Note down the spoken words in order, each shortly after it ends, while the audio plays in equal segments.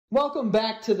Welcome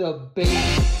back to the base.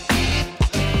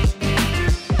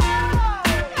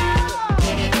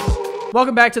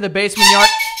 Welcome back to the basement yard.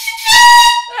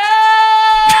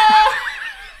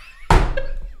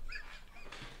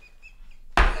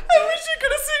 I wish you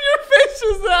could have seen your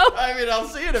faces now. I mean, I'll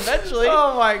see it eventually.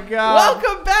 Oh my god.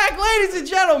 Welcome back, ladies and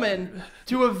gentlemen,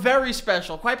 to a very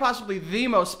special, quite possibly the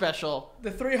most special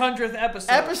The 300th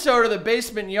episode of the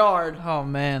Basement Yard. Oh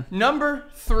man. Number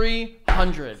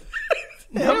 300.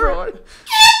 Number one.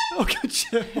 Oh good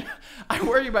shit. I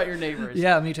worry about your neighbors.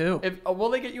 Yeah, me too. Will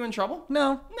they get you in trouble?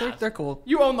 No, they're cool.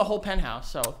 You own the whole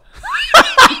penthouse, so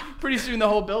pretty soon the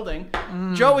whole building.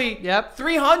 Joey, Yep.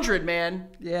 300, man.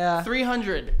 Yeah.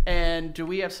 300. And do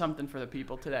we have something for the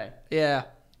people today? Yeah.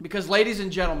 Because, ladies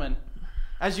and gentlemen,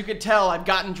 as you can tell, I've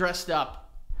gotten dressed up.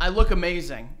 I look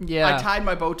amazing. Yeah. I tied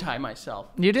my bow tie myself.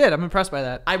 You did. I'm impressed by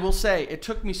that. I will say, it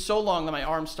took me so long that my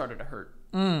arms started to hurt.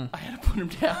 I had to put them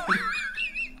down.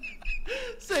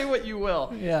 Say what you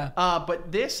will. Yeah. But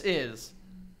this is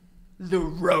the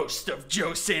roast of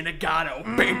Joe Santagato,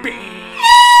 baby.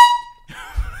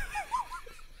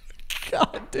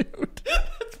 God, dude.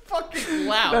 That's fucking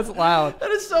loud. That's loud.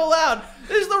 That is so loud.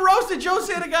 This is the roast of Joe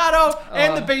Santagato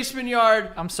and the Basement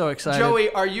Yard. I'm so excited. Joey,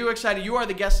 are you excited? You are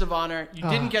the guest of honor. You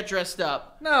didn't get dressed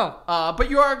up. No. But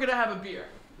you are going to have a beer.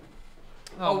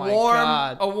 Oh my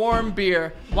god. A warm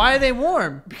beer. Why are they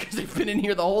warm? Because they've been in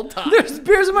here the whole time. There's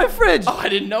beers in my fridge. Oh, I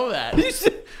didn't know that.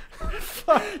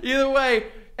 Either way,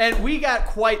 and we got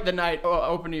quite the night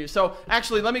open to you. So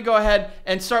actually, let me go ahead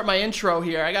and start my intro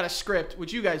here. I got a script,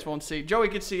 which you guys won't see. Joey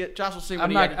can see it. Josh will see when I'm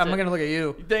he not edits it. going to look at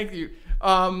you. Thank you.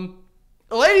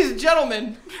 Ladies and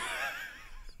gentlemen,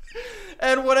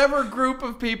 and whatever group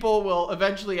of people will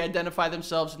eventually identify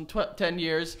themselves in 10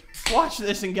 years, watch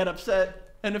this and get upset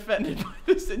and offended by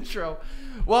this intro.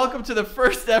 Welcome to the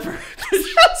first ever.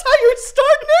 That's how you're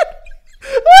starting it?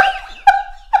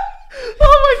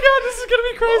 Oh my god, this is going to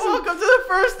be crazy. Welcome to the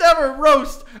first ever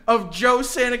roast of Joe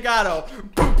Santagato.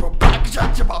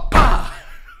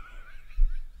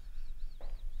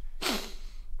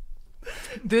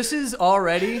 This is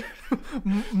already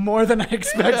more than I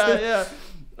expected. Yeah.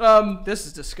 This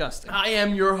is disgusting. I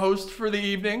am your host for the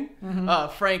evening,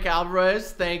 Frank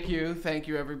Alvarez. Thank you,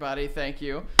 everybody. Thank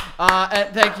you,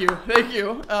 and thank you.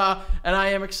 And I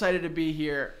am excited to be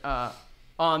here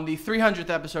on the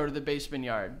 300th episode of the Basement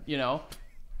Yard. You know,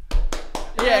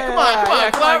 come on.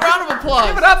 Round of applause.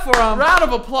 Give it up for him. Round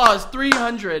of applause.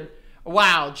 300.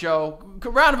 Wow, Joe.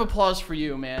 Round of applause for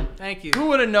you, man. Thank you. Who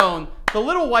would have known? The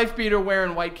little wife beater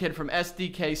wearing white kid from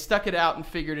SDK stuck it out and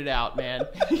figured it out, man.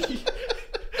 He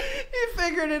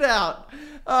figured it out.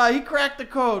 He cracked the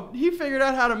code. He figured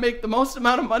out how to make the most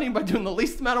amount of money by doing the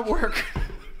least amount of work.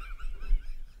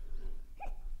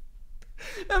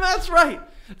 And that's right.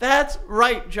 That's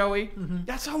right, Joey.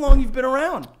 That's how long you've been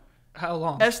around. How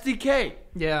long? SDK.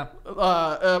 Yeah.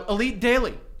 Elite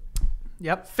Daily.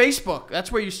 Yep. Facebook.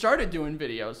 That's where you started doing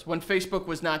videos, when Facebook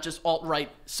was not just alt-right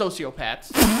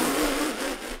sociopaths.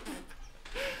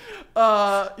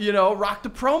 Rock the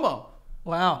Promo.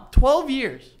 Wow. 12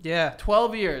 years. Yeah.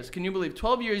 12 years. Can you believe?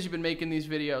 12 years you've been making these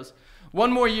videos.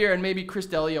 One more year and maybe Chris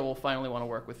D'Elia will finally want to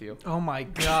work with you. Oh my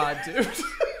god, dude.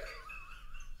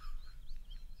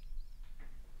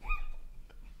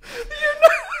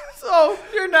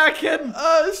 You're not kidding.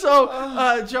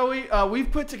 Joey,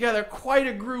 we've put together quite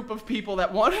a group of people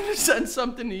that wanted to send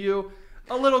something to you.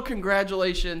 A little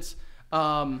congratulations.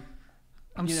 I'm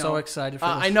so excited for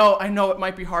this. I know it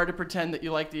might be hard to pretend that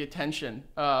you like the attention,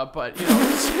 but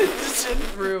sit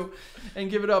through and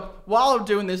give it up. While I'm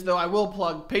doing this, though, I will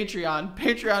plug Patreon.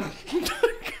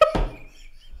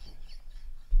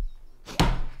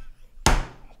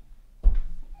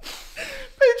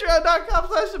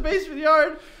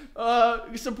 Patreon.com/thebasementyard.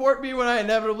 Support me when I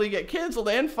inevitably get canceled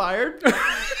and fired.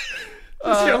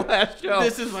 This is your last show.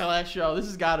 This is my last show. This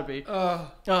has got to be.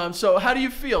 So how do you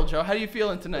feel, Joe? How are you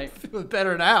feeling tonight? Feeling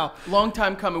better now. Long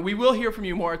time coming. We will hear from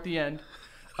you more at the end.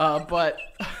 But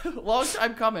long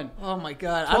time coming. Oh my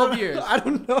god. 12 years. I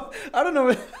don't know.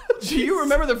 Do you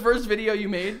remember the first video you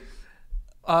made?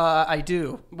 I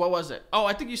do. What was it? Oh,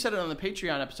 I think you said it on the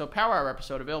Patreon episode, Power Hour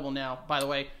episode, available now, by the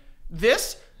way.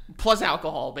 This plus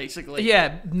alcohol, basically.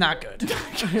 Yeah, not good.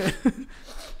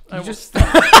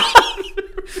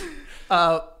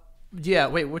 Yeah,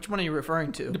 wait, which one are you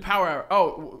referring to? The Power Hour.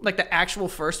 Oh, like the actual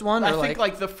first one? I think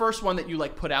like the first one that you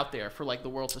like put out there for like the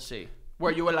world to see,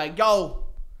 where you were like, yo,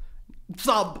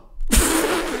 sub.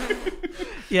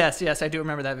 Yes, I do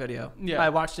remember that video. Yeah. I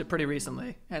watched it pretty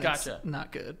recently, and Gotcha. It's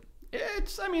not good. It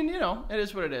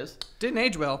is what it is. Didn't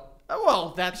age well.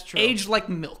 Well, that's true. Aged like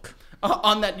milk.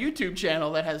 on that YouTube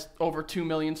channel that has over 2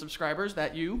 million subscribers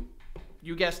that you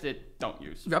guessed it, don't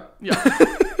use. Yep. Yeah.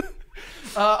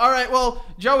 All right, well,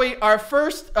 Joey, our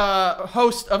first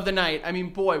host of the night. I mean,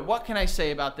 boy, what can I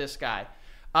say about this guy?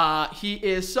 He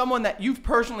is someone that you've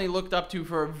personally looked up to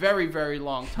for a very, very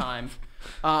long time.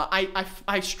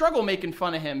 I struggle making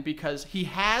fun of him because he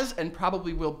has and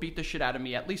probably will beat the shit out of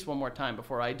me at least one more time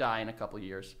before I die in a couple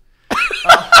years.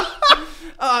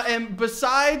 And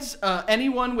besides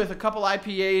anyone with a couple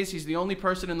IPAs, he's the only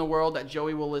person in the world that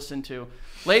Joey will listen to.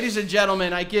 Ladies and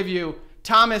gentlemen, I give you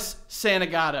Thomas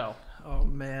Santagato. Oh,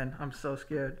 man. I'm so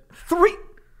scared. 3.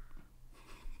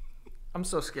 I'm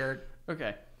so scared.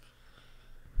 Okay.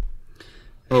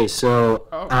 Hey, so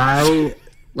Oh. I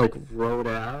wrote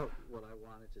out what I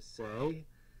wanted to say,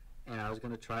 and I was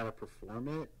gonna try to perform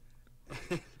it.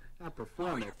 Not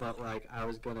perform it, but I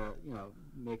was gonna,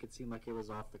 make it seem like it was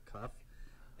off the cuff.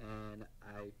 And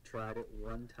I tried it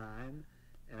one time,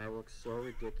 and I looked so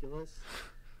ridiculous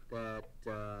that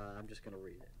I'm just gonna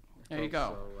read it. There you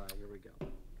go. So here we go.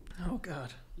 Oh,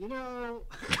 God. When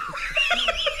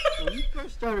you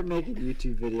first started making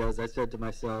YouTube videos, I said to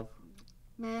myself,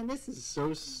 man, this is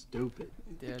so stupid.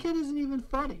 The kid isn't even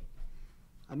funny.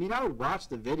 I mean, I would watch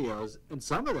the videos, and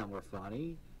some of them were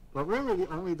funny, but really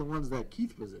only the ones that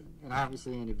Keith was in, and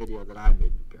obviously any video that I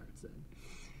made an appearance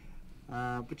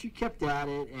in. But you kept at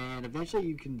it, and eventually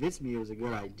you convinced me it was a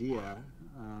good idea.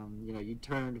 You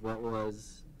turned what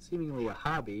was seemingly a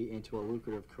hobby into a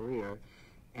lucrative career.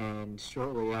 And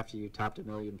shortly after you topped 1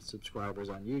 million subscribers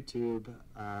on YouTube,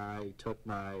 I took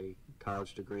my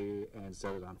college degree and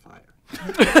set it on fire.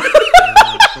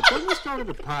 But then you started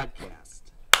a podcast.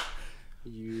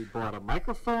 You bought a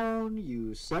microphone,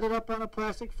 you set it up on a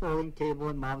plastic folding table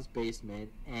in Mom's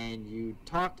basement, and you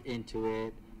talked into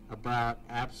it about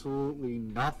absolutely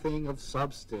nothing of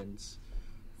substance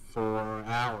for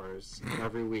hours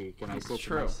every week. And I said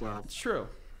to myself, it's true.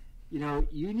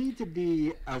 You need to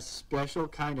be a special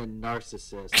kind of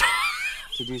narcissist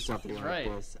to do something like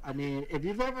this. I mean, if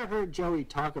you've ever heard Joey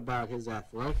talk about his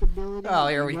athletic ability,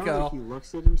 here we go. That he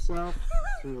looks at himself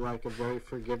through a very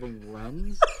forgiving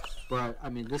lens. But I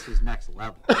mean, this is next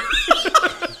level.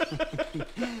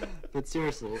 But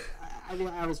seriously,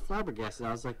 I was flabbergasted.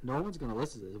 I was like, no one's going to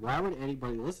listen to this. Why would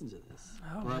anybody listen to this?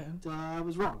 But I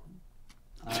was wrong.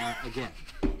 Again,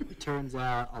 it turns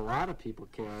out a lot of people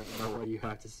care about what you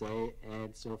have to say,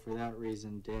 and so for that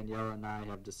reason, Danielle and I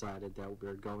have decided that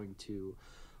we're going to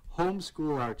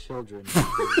homeschool our children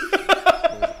because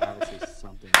there's obviously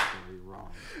something very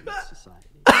wrong in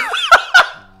society.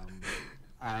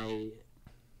 I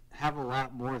have a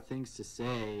lot more things to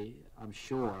say, I'm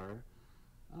sure,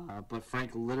 but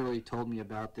Frank literally told me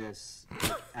about this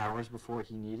hours before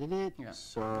he needed it. Yeah,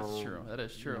 so that's true. That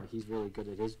is true. He's really good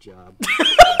at his job.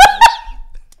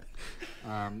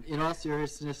 In all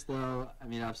seriousness, though, I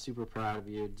mean, I'm super proud of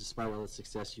you. Despite all the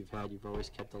success you've had, you've always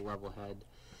kept a level head.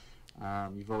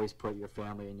 You've always put your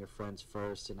family and your friends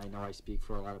first, and I know I speak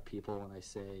for a lot of people when I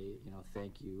say,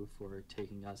 thank you for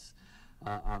taking us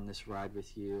on this ride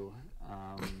with you.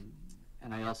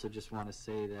 And I also just want to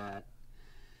say that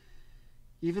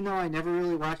even though I never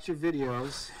really watched your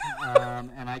videos,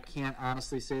 and I can't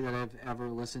honestly say that I've ever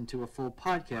listened to a full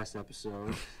podcast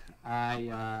episode,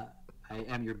 I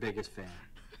am your biggest fan.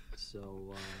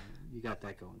 So you got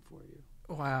that going for you.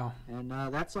 Wow. And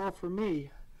that's all for me.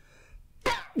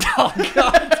 Oh,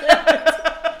 God damn it.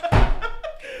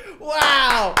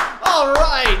 Wow. All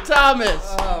right,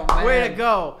 Thomas. Oh, man. Way to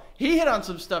go. He hit on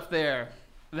some stuff there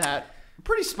that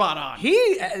pretty spot on.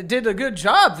 He did a good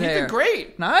job there. He did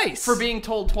great. Nice. For being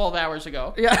told 12 hours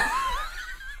ago. Yeah.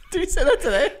 Did he say that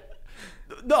today?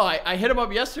 No, I hit him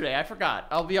up yesterday. I forgot.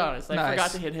 I'll be honest. I Nice.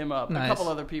 forgot to hit him up. Nice. A couple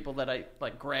other people that I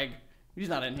like. Greg, he's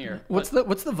not in here. What's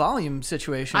the volume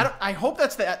situation? I hope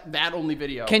that's that only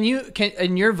video. Can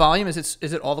in your volume is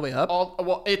it all the way up?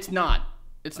 Well, it's not.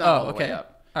 It's not all the way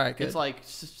up. All right, good. It's like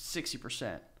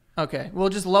 60%. Okay, we'll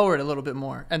just lower it a little bit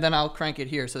more, and then I'll crank it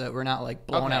here so that we're not like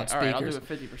blowing out speakers. All right, I'll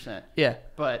do it 50%. Yeah,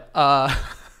 But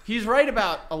he's he's right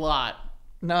about a lot.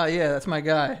 No, yeah, that's my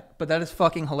guy. But that is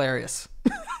fucking hilarious.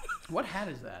 What hat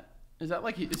is that? Is that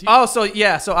like is he? Oh,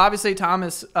 so obviously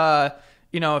Thomas,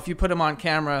 if you put him on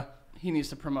camera, He needs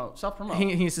to self-promote. he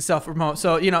needs to self-promote.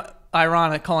 So,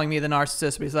 ironic calling me the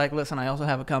narcissist, but he's like, listen, I also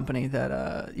have a company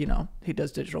that, he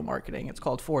does digital marketing. It's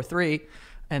called 4-3,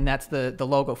 and that's the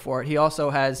logo for it. He also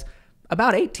has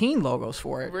about 18 logos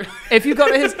for it. If you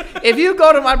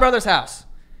go to my brother's house,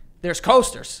 there's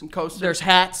coasters. There's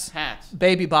hats.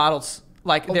 Baby bottles.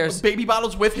 There's baby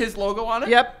bottles with his logo on it?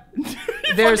 Yep.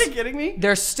 You're fucking kidding me?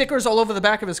 There's stickers all over the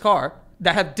back of his car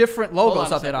that have different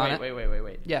logos of it on it.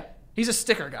 Wait. Yeah. He's a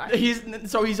sticker guy.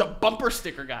 He's a bumper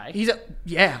sticker guy.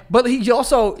 But he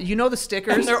also, you know, the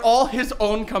stickers. And they're all his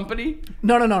own company.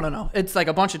 No. It's like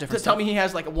a bunch of different Just tell stuff. me he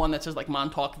has like one that says like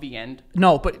Montauk the End.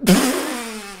 No, but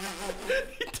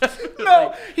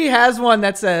no, he has one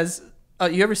that says.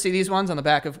 You ever see these ones on the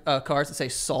back of cars that say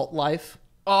 "Salt Life"?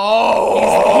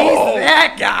 Oh, he's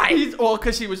that guy.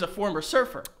 Because he was a former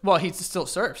surfer. Well, he still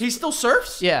surfs. He still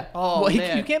surfs? Yeah. Oh, well,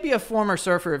 man. You can't be a former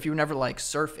surfer if you never like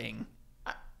surfing.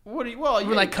 What do you? Well,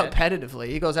 Like competitively,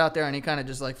 he goes out there and he kind of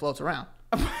just like floats around.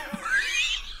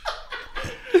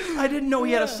 I didn't know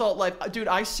he had a Salt Life. Dude,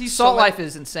 I see Salt Life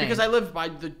is insane. Because I live by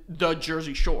the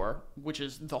Jersey Shore, which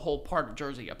is the whole part of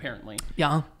Jersey, apparently.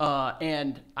 Yeah.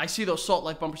 And I see those Salt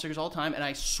Life bumper stickers all the time, and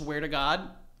I swear to God,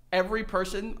 every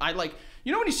person,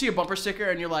 you know when you see a bumper sticker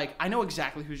and you're like, I know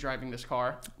exactly who's driving this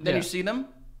car? Then you see them.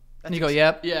 And you go,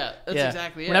 yep. Yeah, that's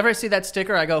exactly it. Whenever I see that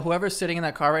sticker, I go, whoever's sitting in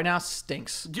that car right now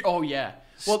stinks. Oh, yeah.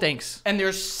 Stinks. And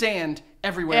there's sand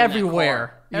everywhere.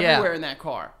 Everywhere. Everywhere in that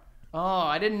car. Oh,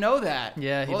 I didn't know that.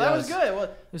 Yeah, he does. does. That was good. Well,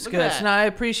 It's good. No, I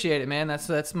appreciate it, man.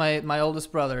 That's my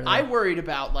oldest brother. I worried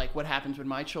about like what happens when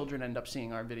my children end up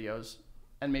seeing our videos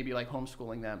and maybe like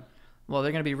homeschooling them. Well,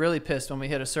 they're gonna be really pissed when we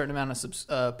hit a certain amount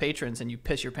of patrons and you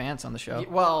piss your pants on the show.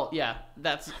 Well, yeah,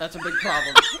 that's a big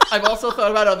problem. I've also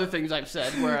thought about other things I've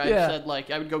said where I've said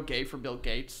like I would go gay for Bill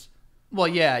Gates. Well,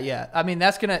 yeah. I mean,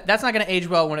 that's not gonna age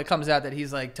well when it comes out that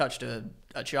he's like touched a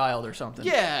child or something.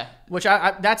 Yeah. Which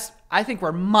I think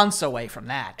we're months away from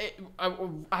that.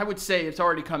 I would say it's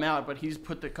already come out, but he's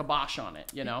put the kibosh on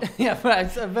it. You know. Yeah,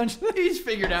 but eventually he's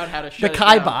figured out how to shut the it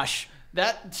down. kibosh.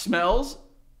 That smells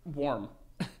warm.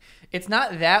 It's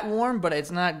not that warm, but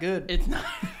it's not good. It's not.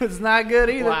 It's not good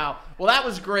either. Wow. Well, that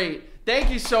was great. Thank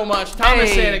you so much,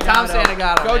 Thomas Santagato. Tom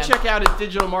Santagato, Go man. check out his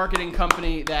digital marketing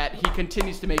company that he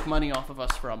continues to make money off of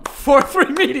us from.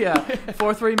 4-3 Media.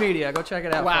 4-3 Media. Go check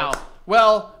it out. Wow. Folks.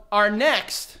 Well, our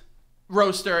next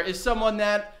roaster is someone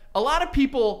that a lot of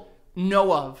people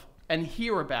know of and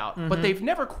hear about, but they've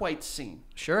never quite seen.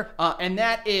 Sure. And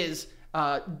that is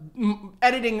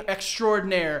editing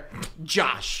extraordinaire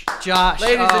Josh.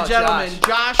 Ladies and gentlemen,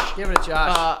 Josh. Give it a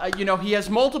Josh. You know, he has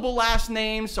multiple last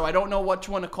names, so I don't know which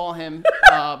one to call him.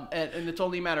 And it's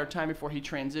only a matter of time before he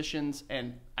transitions,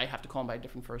 and I have to call him by a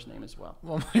different first name as well.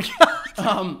 Oh my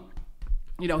God.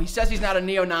 You know, he says he's not a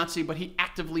neo-Nazi, but he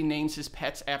actively names his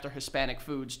pets after Hispanic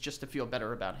foods just to feel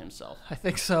better about himself. I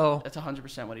think so. That's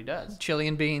 100% what he does. Chili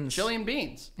and beans. Chili and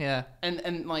beans. Yeah.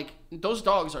 And like, those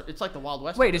dogs it's like the Wild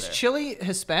West. Wait, is chili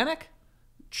Hispanic?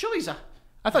 Chili's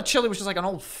I thought chili was just like an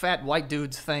old fat white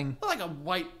dude's thing. like a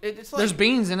white, it's like. There's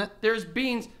beans in it. There's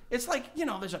beans. It's like, you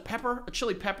know, there's a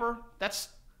chili pepper. It's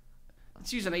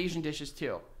used in Asian dishes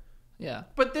too. Yeah.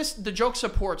 But the joke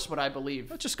supports what I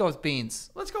believe. Let's just go with beans.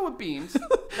 Let's go with beans.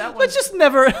 That Let's just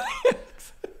never.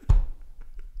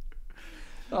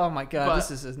 Oh my God, But,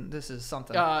 this is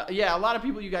something. Yeah, a lot of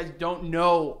people, you guys don't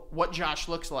know what Josh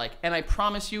looks like, and I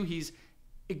promise you, he's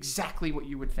exactly what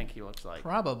you would think he looks like.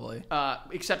 Probably.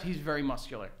 Except he's very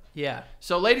muscular. Yeah.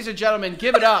 So, ladies and gentlemen,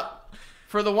 give it up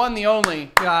for the one, the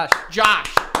only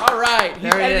Josh. All right, he's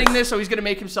There he editing is. this, so he's gonna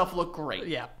make himself look great.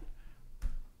 Yeah.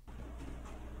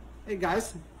 Hey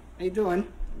guys, how you doing?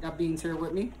 Got Beans here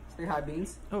with me. Say hi,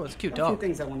 Beans. Oh, it's a cute A few dog.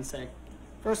 things I want to say.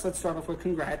 First, let's start off with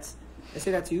congrats. I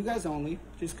say that to you guys only,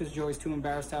 just because Joey's too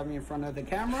embarrassed to have me in front of the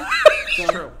camera. So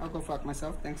True. I'll go fuck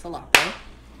myself. Thanks a lot, bro.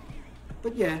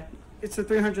 But yeah, it's the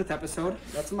 300th episode.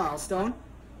 That's a milestone.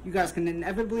 You guys can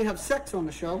inevitably have sex on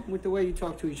the show with the way you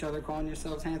talk to each other, calling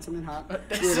yourselves handsome and hot.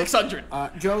 That's Weirdo. 600.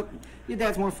 Joe, your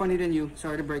dad's more funny than you.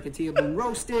 Sorry to break it to you. Boom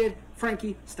roasted.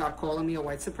 Frankie, stop calling me a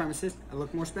white supremacist. I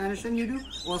look more Spanish than you do.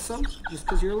 Also, just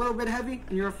because you're a little bit heavy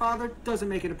and you're a father doesn't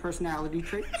make it a personality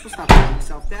trait. So stop calling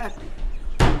yourself that.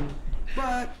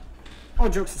 But, all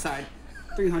jokes aside,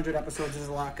 300 episodes is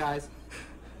a lot, guys.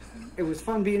 It was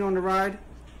fun being on the ride.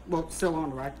 Well, still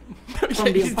on the ride.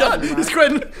 Fun being He's part done. of the He's ride.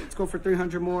 quitting. Let's go for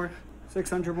 300 more,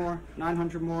 600 more,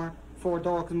 900 more, 4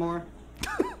 dogs more.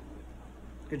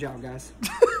 Good job, guys.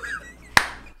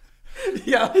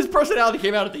 Yeah, his personality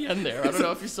came out at the end there. I don't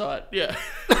know if you saw it. Yeah.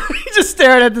 He just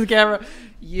stared at the camera.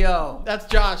 Yo. That's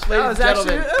Josh, ladies and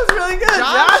gentlemen. That was really good,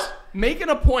 Josh making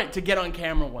a point to get on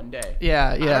camera one day.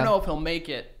 Yeah. I don't know if he'll make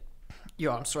it.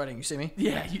 Yo, I'm sweating. You see me?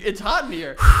 Yeah, it's hot in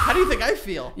here. How do you think I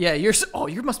feel? Yeah, you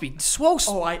must be swole.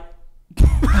 Oh, I...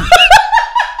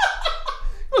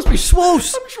 must be swole. I'm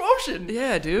Schwotion.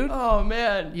 Yeah, dude. Oh,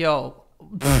 man. Yo,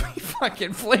 he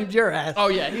fucking flamed your ass. Oh,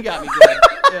 yeah, he got me good.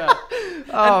 Yeah.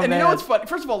 Oh, and man. you know what's funny?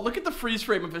 First of all, look at the freeze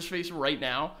frame of his face right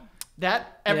now.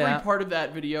 Every Yeah. part of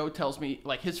that video tells me,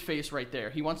 like, his face right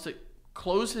there. He wants to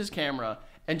close his camera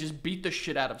and just beat the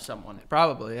shit out of someone.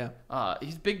 Probably, yeah.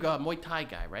 He's a big Muay Thai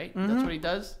guy, right? That's what he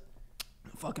does?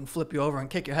 Fucking flip you over and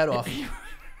kick your head off.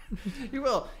 He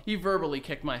will. He verbally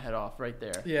kicked my head off right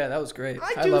there. Yeah, that was great.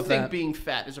 I do love think that. being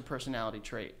fat is a personality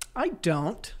trait. I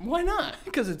don't. Why not?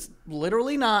 Because it's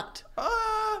literally not.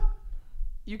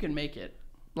 You can make it.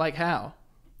 Like how?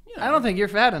 You know. I don't think you're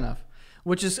fat enough.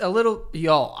 Which is a little...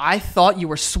 Yo, I thought you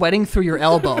were sweating through your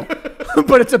elbow.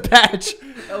 But it's a patch.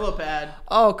 Elbow pad.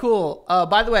 Oh, cool.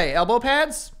 By the way, elbow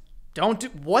pads? Don't do...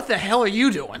 What the hell are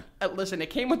you doing? Listen,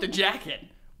 it came with the jacket.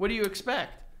 What do you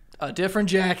expect? A different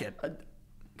jacket.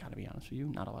 Gotta be honest with you,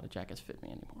 not a lot of jackets fit me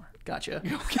anymore. Gotcha.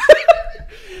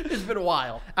 It's been a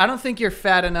while. I don't think you're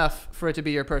fat enough for it to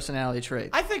be your personality trait.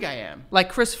 I think I am. Like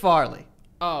Chris Farley.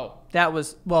 Oh. That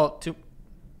was... Well,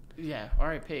 Yeah,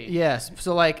 R.I.P. yes.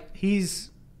 So, like, he's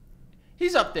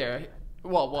up there.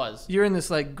 Well, was. You're in this,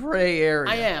 like, gray area.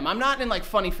 I am. I'm not in, like,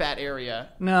 funny fat area.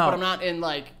 No. But I'm not in,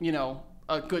 like, you know,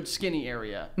 a good skinny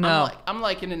area. No. I'm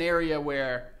like in an area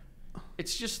where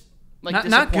it's just... Like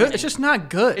not good. It's just not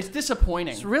good. It's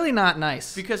disappointing. It's really not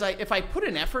nice. Because if I put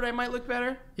in effort, I might look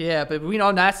better. Yeah, but we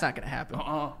know that's not going to happen.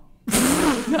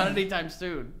 Not anytime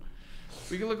soon.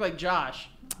 We can look like Josh.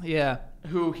 Yeah.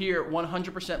 Who here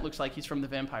 100% looks like he's from the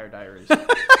Vampire Diaries. Yo,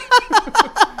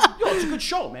 it's a good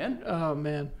show, man. Oh,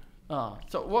 man.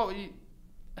 So, well,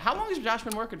 how long has Josh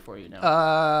been working for you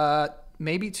now?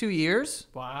 Maybe 2 years.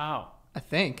 Wow. I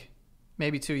think.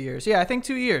 Maybe 2 years. Yeah, I think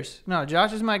 2 years. No,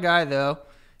 Josh is my guy, though.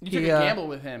 You took a gamble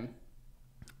with him.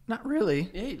 Not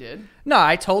really. Yeah, you did. No,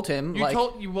 I told him.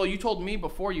 You told me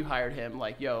before you hired him,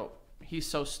 like, yo, he's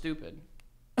so stupid.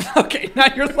 Okay, now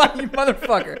you're lying,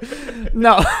 motherfucker.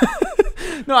 No.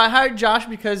 No, I hired Josh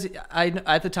because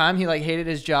at the time he like hated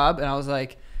his job, and I was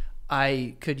like,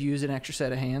 I could use an extra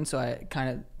set of hands, so I kind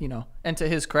of, you know, and to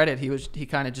his credit, he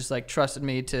kind of just like trusted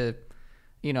me to,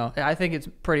 you know, I think it's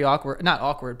pretty awkward, not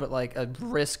awkward, but like a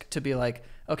risk to be like,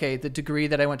 okay, the degree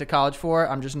that I went to college for,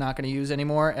 I'm just not going to use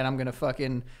anymore, and I'm going to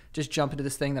fucking just jump into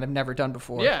this thing that I've never done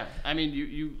before. Yeah, I mean,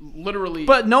 you literally...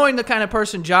 But knowing the kind of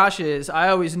person Josh is, I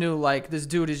always knew, like, this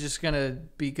dude is just going to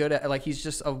be good at, like, he's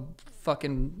just a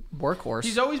fucking workhorse.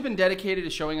 He's always been dedicated to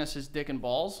showing us his dick and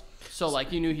balls, so,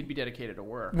 like, you knew he'd be dedicated to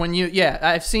work. Yeah,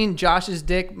 I've seen Josh's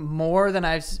dick more than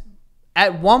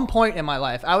at one point in my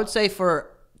life, I would say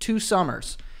for 2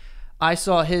 summers, I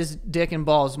saw his dick and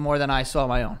balls more than I saw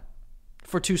my own.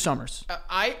 For 2 summers.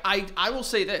 I will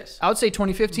say this. I would say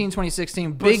 2015,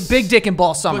 2016, big dick and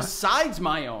ball summer. Besides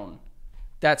my own.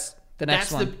 That's the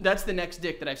next one. That's the next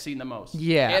dick that I've seen the most.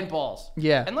 Yeah. And balls.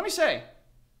 Yeah. And let me say,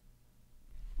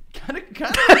 kind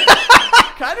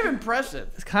of impressive.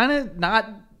 It's kind of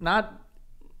not.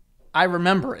 I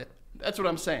remember it. That's what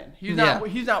I'm saying. He's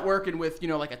not working with, you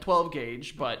know, like a 12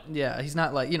 gauge, but yeah, he's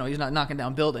not like, you know, he's not knocking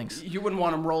down buildings. You wouldn't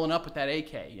want him rolling up with that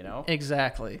AK, you know.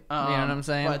 Exactly. You know what I'm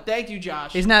saying? But thank you,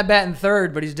 Josh. He's not batting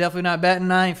third, but he's definitely not batting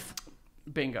ninth.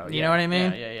 Bingo. You know what I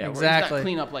mean? Yeah. Exactly. He's not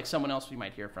clean up like someone else we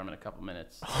might hear from in a couple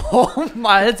minutes. Oh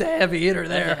my, that's a heavy hitter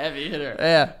there. That's a heavy hitter.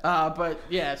 Yeah. But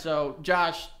yeah, so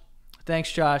Josh.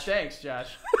 Thanks, Josh.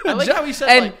 I like how he said,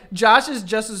 and like, Josh is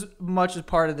just as much a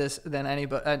part of this than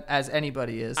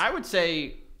anybody is. I would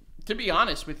say, to be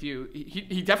honest with you,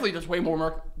 he definitely does way more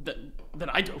work than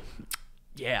I do.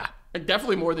 Yeah. And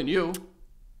definitely more than you.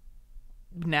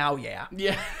 Now, yeah.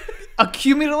 Yeah.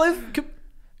 Accumulative?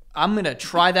 I'm going to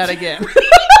try that again.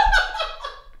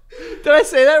 Did I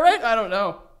say that right? I don't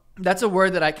know. That's a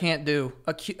word that I can't do.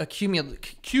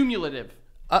 Cumulative.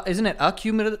 Isn't it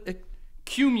accumulative?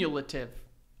 Cumulative.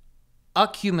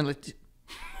 Accumulative.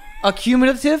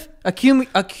 Accumulative?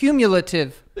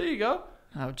 Accumulative. There you go.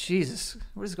 Oh, Jesus.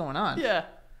 What is going on? Yeah.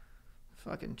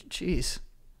 Fucking cheese.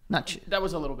 Not that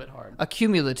was a little bit hard.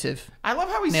 Accumulative. I love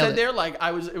how he Nailed said it. there, like,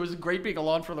 it was great being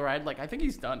along for the ride. Like, I think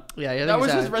he's done. Yeah. That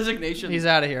was his resignation. He's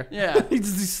out of here. Yeah. he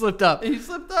slipped up. He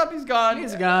slipped up. He's gone.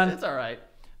 He's gone. It's all right.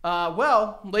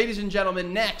 Well, ladies and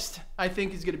gentlemen, next, I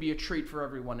think is going to be a treat for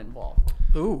everyone involved.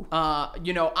 Ooh.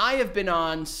 You know, I have been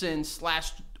on since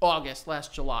last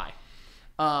July.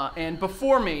 And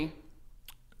before me,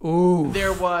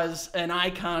 there was an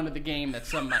icon of the game that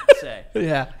some might say.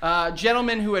 Yeah.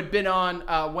 Gentleman who had been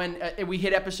on when we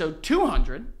hit episode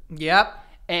 200. Yep.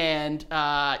 And,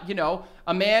 you know,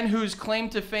 a man whose claim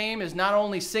to fame is not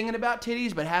only singing about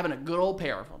titties, but having a good old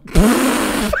pair of them.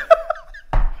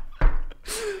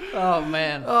 Oh,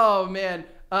 man. Oh, man.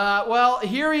 Well,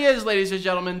 here he is, ladies and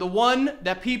gentlemen, the one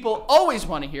that people always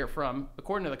want to hear from,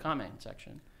 according to the comment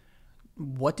section.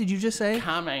 What did you just say?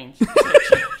 Comment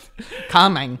section.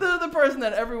 Comment. The person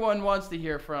that everyone wants to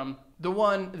hear from, the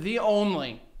one, the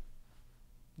only,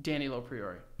 Danny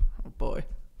Lopriori. Oh, boy.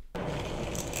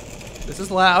 This is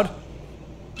loud.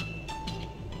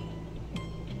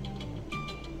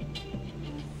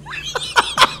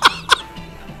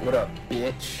 What up,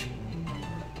 bitch?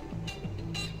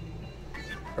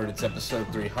 Heard it's episode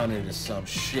 300 or some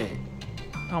shit.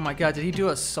 Oh my God, did he do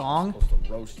a song? Supposed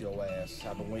to roast your ass.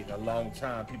 I've been waiting a long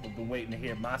time. People been waiting to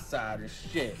hear my side of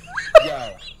shit.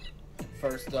 Yo,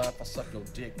 first off, I suck your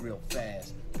dick real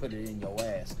fast. Put it in your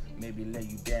ass. Maybe lay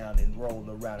you down and roll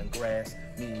around in grass.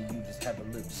 Me and you just have a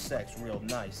little sex real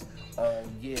nice. Oh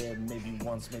yeah, maybe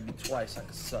once, maybe twice I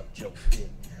could suck your dick.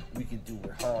 We could do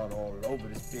it hard all over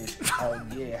this bitch. Oh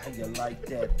yeah, how you like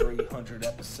that? 300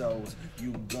 episodes.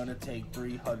 You gonna take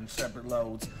 300 separate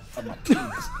loads of my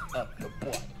penis up your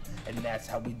butt. And that's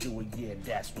how we do it, yeah,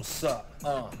 that's what's up.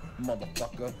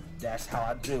 Motherfucker, that's how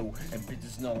I do. And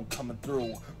bitches know I'm coming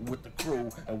through with the crew.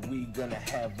 And we gonna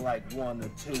have like 1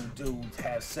 or 2 dudes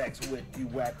have sex with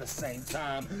you at the same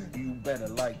time. You better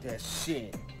like that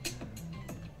shit.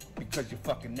 Because your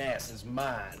fucking ass is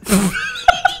mine.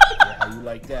 Yeah, how you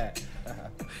like that?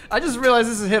 I just realized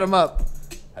this is Hit 'Em Up.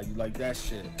 How you like that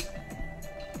shit?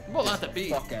 Well, not the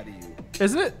beat. Fuck out of you.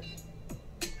 Isn't it?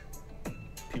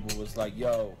 People was like,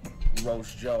 yo,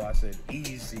 roast Joe. I said,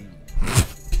 easy.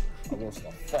 I roast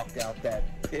the fuck out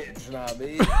that bitch, you know what I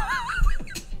mean?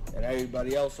 And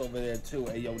everybody else over there too.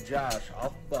 Hey, yo, Josh,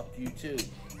 I'll fuck you too.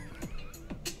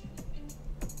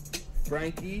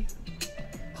 Frankie,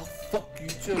 I'll fuck you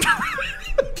too.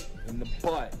 In the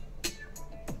butt.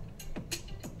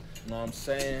 Know what I'm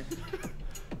saying?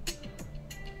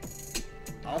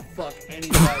 I'll fuck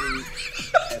anybody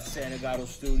at Santagato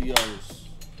Studios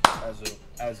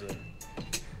as a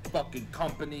fucking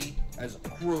company, as a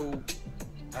crew.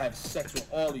 I have sex with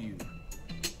all of you.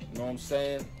 You know what I'm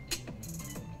saying?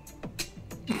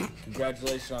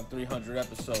 Congratulations on 300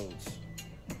 episodes,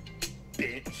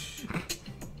 bitch.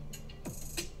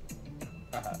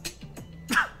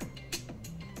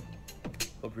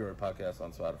 Hope you're a podcast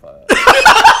on Spotify.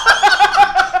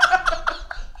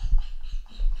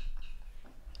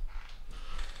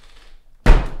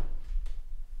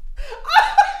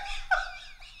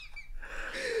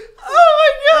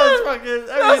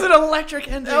 That was an electric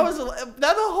ending. That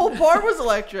the whole part was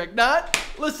electric.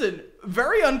 Listen,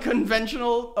 very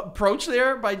unconventional approach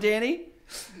there by Danny.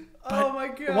 Oh my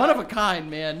God. One of a kind,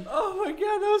 man. Oh my God,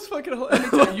 that was fucking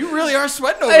hilarious. You really are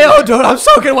sweating over Hey, there. oh, dude, I'm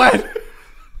soaking wet.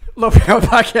 Low Power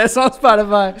Podcast on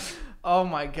Spotify. Oh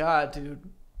my God, dude.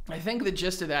 I think the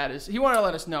gist of that is he wanted to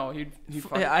let us know he'd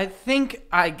fuck. Yeah, I think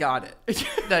I got it.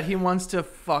 That he wants to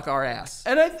fuck our ass.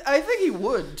 And I think he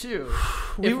would too.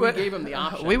 If we gave him the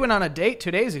option. We went on a date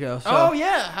 2 days ago. So oh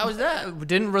yeah, how was that? it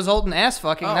didn't result in ass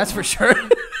fucking, Oh. that's for sure.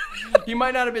 He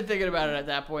might not have been thinking about it at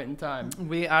that point in time.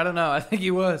 I don't know. I think he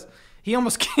was. He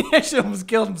actually almost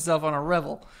killed himself on a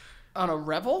Revel. On a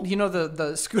Revel? You know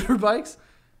the scooter bikes?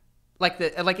 Like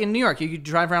in New York, you could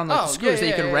drive around like scooters that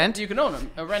you can rent. You can own them,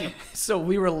 rent them. So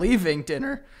we were leaving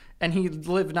dinner, and he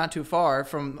lived not too far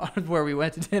from where we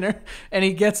went to dinner, and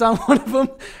he gets on one of them,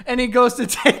 and he goes to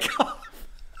take off.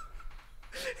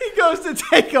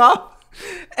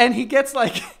 And he gets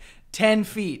like 10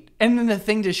 feet, and then the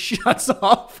thing just shuts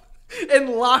off and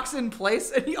locks in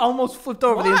place, and he almost flipped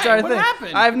over the Why? entire What thing.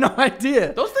 happened? I have no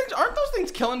idea. Aren't those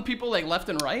things killing people like left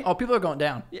and right? Oh, people are going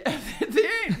down. Yeah, they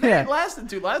ain't lasting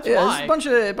too long. That's Yeah, why.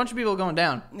 there's a bunch of people going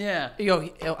down. Yeah.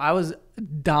 I was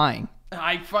dying.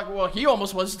 Well, he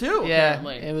almost was too. Yeah,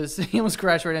 Apparently. he almost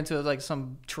crashed right into like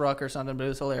some truck or something, but it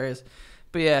was hilarious.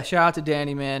 But yeah, shout out to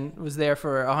Danny, man. Was there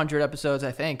for 100 episodes,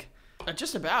 I think.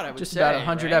 Just about, I would Just say. about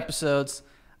 100 right? episodes.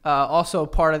 Also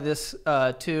part of this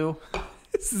too.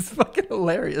 This is fucking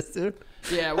hilarious, dude.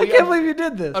 Yeah, I can't believe you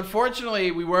did this.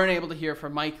 Unfortunately, we weren't able to hear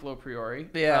from Mike Lopriori.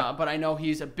 Yeah. But I know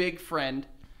he's a big friend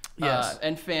Yes.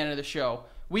 and fan of the show.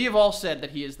 We have all said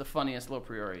that he is the funniest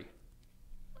Lopriori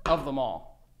of them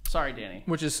all. Sorry, Danny.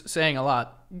 Which is saying a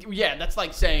lot. Yeah, that's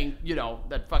like saying,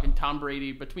 that fucking Tom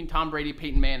Brady, between Tom Brady and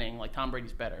Peyton Manning, like Tom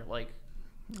Brady's better. Like,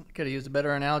 Could have used a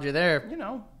better analogy there.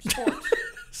 Sports.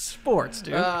 Sports,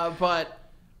 dude. Oh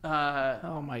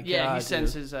my God. Yeah, he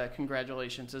sends dude. his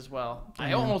congratulations as well.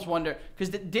 I almost wonder because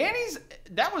Danny's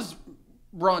that was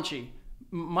raunchy.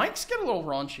 Mike's get a little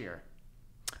raunchier.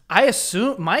 I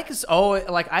assume Mike is.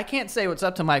 I can't say what's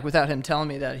up to Mike without him telling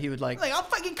me that he would like. Like, I'll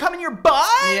fucking come in your butt.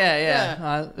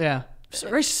 Yeah. It's a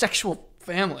very sexual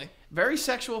family. Very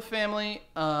sexual family.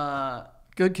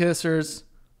 Good kissers.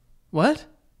 What?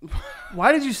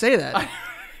 Why did you say that?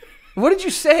 What did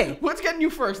you say? What's getting you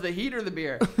first, the heat or the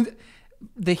beer?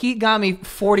 The heat got me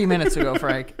 40 minutes ago,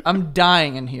 Frank. I'm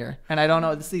dying in here, and I don't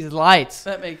know. It's these lights,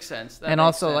 That makes sense. and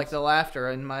also like the laughter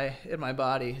in my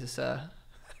body is.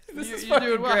 You're fucking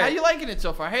doing well. great. How you liking it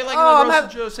so far? How you liking Oh, the roast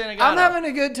of Joe Santagato? I'm having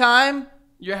a good time.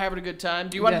 You're having a good time.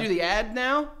 Do you want to Yeah. do the ad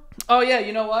now? Oh yeah,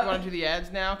 you know You want what? to do the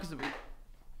ads now? Because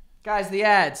Guys, the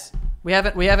ads. We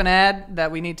have an ad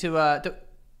that we need to. We'll do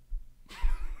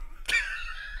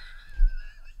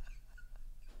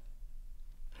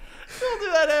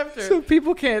that after. So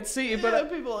people can't see, but Yeah,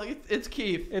 people, it's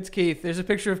Keith. it's Keith. There's a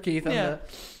picture of Keith on Yeah.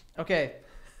 the. Okay.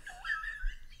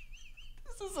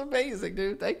 This is amazing,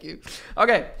 dude. Thank you.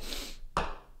 Okay.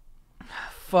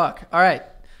 Fuck. All right.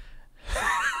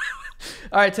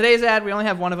 All right. Today's ad. We only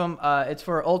have one of them. It's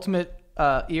for Ultimate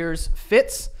Ears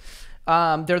Fits.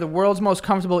 They're the world's most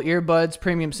comfortable earbuds,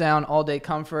 premium sound, all-day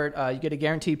comfort. You get a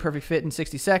guaranteed perfect fit in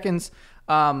 60 seconds.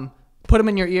 Put them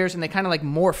in your ears, and they kind of like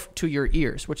morph to your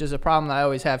ears, which is a problem that I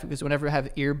always have because whenever I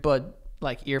have earbud,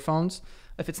 like earphones,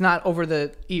 if it's not over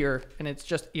the ear and it's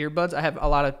just earbuds, I have a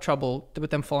lot of trouble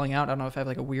with them falling out. I don't know if I have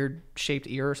like a weird shaped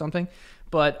ear or something.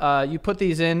 But you put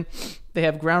these in. They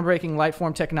have groundbreaking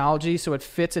lightform technology, so it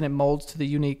fits and it molds to the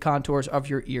unique contours of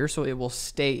your ear, so it will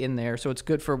stay in there. So it's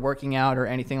good for working out or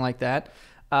anything like that.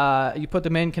 You put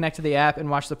them in, connect to the app, and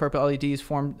watch the purple LEDs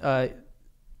form the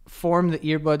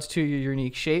earbuds to your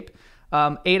unique shape.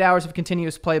 8 hours of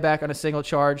continuous playback on a single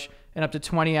charge, and up to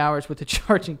 20 hours with the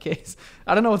charging case.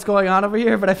 I don't know what's going on over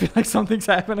here, but I feel like something's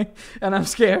happening, and I'm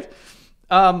scared.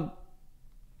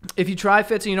 If you try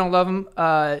Fits and you don't love them,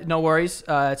 no worries.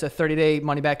 It's a 30-day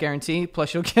money-back guarantee.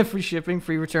 Plus, you'll get free shipping,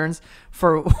 free returns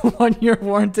for 1-year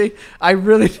warranty.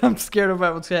 I'm scared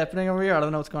about what's happening over here. I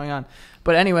don't know what's going on.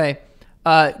 But anyway,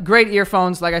 great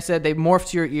earphones. Like I said, they morph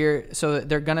to your ear, so that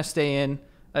they're going to stay in.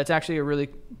 It's actually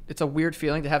it's a weird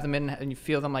feeling to have them in and you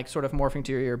feel them like sort of morphing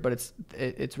to your ear, but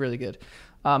it's really good.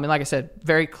 And like I said,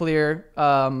 very clear,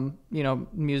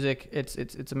 music.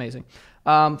 It's amazing.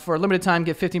 For a limited time,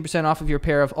 get 15% off of your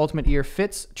pair of Ultimate Ear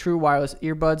Fits True Wireless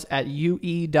Earbuds at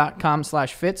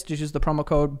ue.com/fits. Just use the promo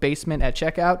code BASEMENT at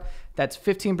checkout. That's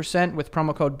 15% with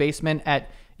promo code BASEMENT at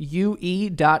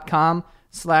ue.com/fits.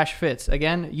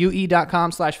 Again,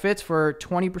 ue.com/fits for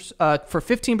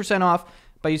 15% off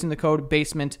by using the code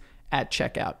BASEMENT at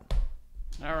checkout.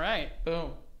 All right.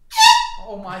 Boom.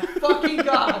 Oh my fucking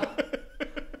God.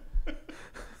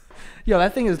 Yo,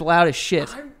 that thing is loud as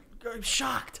shit. I'm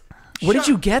shocked. Where did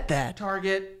you get that?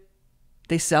 Target.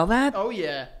 They sell that? Oh,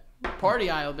 yeah.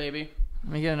 Party aisle, baby.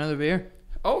 Let me get another beer.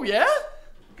 Oh, yeah?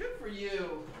 Good for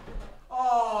you.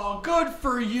 Oh, good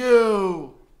for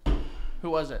you.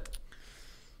 Who was it?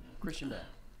 Christian Bale.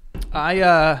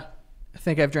 I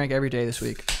think I've drank every day this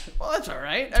week. Well, that's all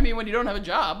right. I mean, when you don't have a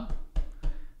job.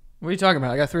 What are you talking about?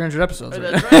 I got 300 episodes.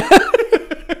 That's right.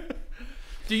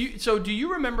 Do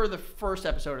you remember the first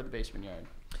episode of The Basement Yard?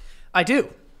 I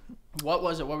do. What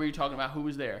was it? What were you talking about? Who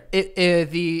was there?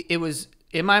 It was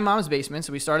in my mom's basement.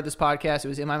 So we started this podcast. It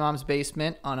was in my mom's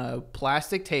basement on a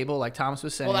plastic table, like Thomas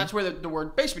was saying. Well, that's where the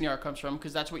word basement yard comes from,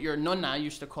 because that's what your nonna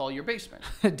used to call your basement.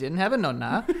 It didn't have a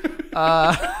nonna.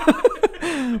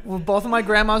 Well, both of my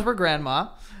grandmas were grandma.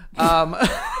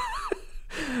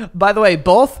 By the way,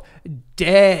 both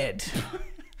dead.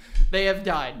 They have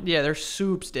died. Yeah, their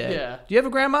soup's dead. Yeah. Do you have a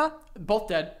grandma? Both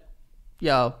dead.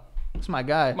 Yo, that's my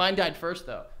guy. Mine died first,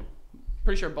 though.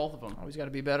 Pretty sure both of them. Always got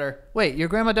to be better. Wait, your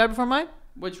grandma died before mine?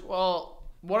 Well,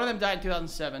 one of them died in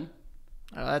 2007.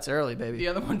 Oh, that's early, baby. The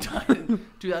other one died in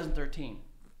 2013.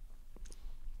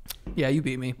 Yeah, you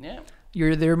beat me. Yeah.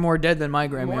 They're more dead than my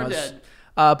grandma More was. dead.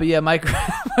 But yeah, my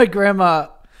grandma.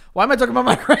 Why am I talking about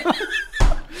my grandma?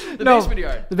 The basement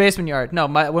yard. The basement yard. No,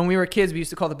 when we were kids, we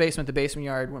used to call the basement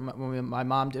yard when my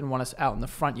mom didn't want us out in the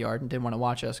front yard and didn't want to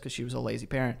watch us because she was a lazy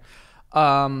parent.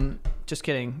 Just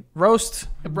kidding. Roast.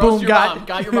 Boom. Your mom.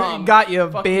 Got your mom. Got you,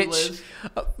 Fuck bitch. You, Liz.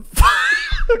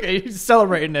 Okay, you're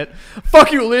celebrating it.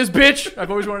 Fuck you, Liz, bitch.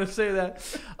 I've always wanted to say that.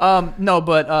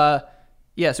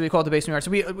 Yeah, so we called it the basement yard.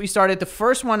 So we started, the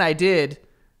first one I did,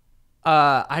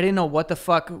 I didn't know what the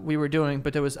fuck we were doing,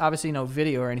 but there was obviously no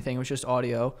video or anything. It was just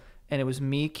audio. And it was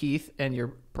me, Keith, and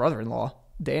your brother-in-law,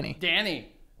 Danny.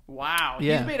 Danny. Wow.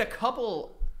 Yeah. He's made a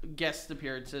couple guest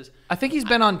appearances. I think he's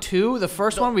been on 2. The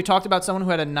first one, we talked about someone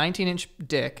who had a 19-inch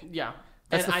dick. Yeah.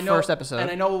 That's the first episode.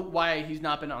 And I know why he's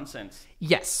not been on since.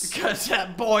 Yes. Because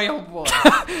that boy, oh boy.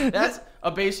 That's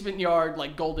a basement yard,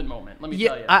 like, golden moment, let me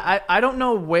tell you. I don't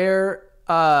know where,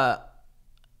 I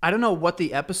don't know what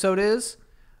the episode is,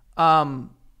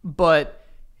 but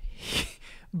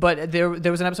there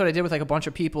was an episode I did with like a bunch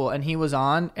of people, and he was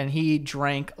on, and he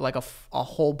drank like a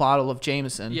whole bottle of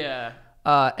Jameson. Yeah.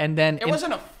 And then it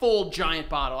wasn't a full giant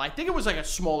bottle. I think it was like a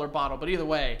smaller bottle, but either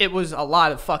way. It was a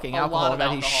lot of fucking alcohol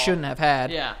that he shouldn't have had.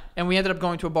 Yeah. And we ended up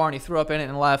going to a bar, and he threw up in it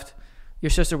and left. Your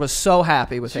sister was so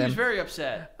happy with him. She was very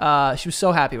upset. She was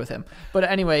so happy with him. But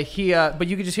anyway, but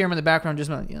you could just hear him in the background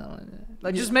just,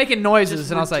 like just making noises,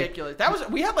 Just and I was like, ridiculous. That was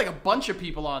we had like a bunch of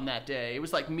people on that day. It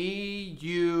was like me,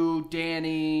 you,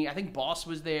 Danny. I think Boss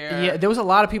was there. yeah, there was a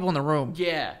lot of people in the room.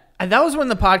 Yeah. And that was when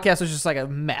the podcast was just like a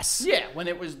mess. Yeah. When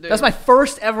it was. That's my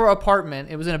first ever apartment.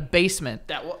 It was in a basement.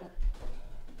 That was.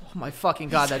 Oh my fucking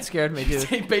god, that scared me, dude.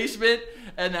 Say basement,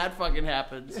 and that fucking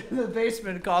happens. The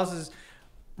basement causes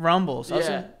rumbles.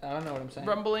 Yeah. I don't know what I'm saying.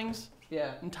 Rumblings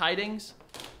Yeah. and tidings.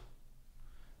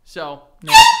 So.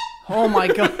 Oh my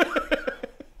god.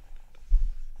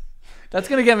 That's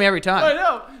gonna get me every time. I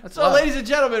know. So, wild. ladies and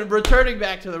gentlemen, returning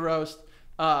back to the roast,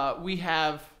 we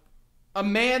have a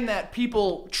man that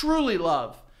people truly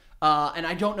love, and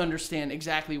I don't understand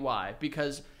exactly why.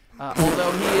 Because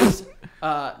although he is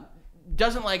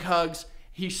doesn't like hugs,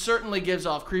 he certainly gives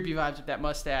off creepy vibes with that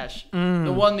mustache.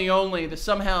 The one, the only, the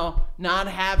somehow not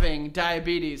having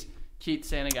diabetes, Keith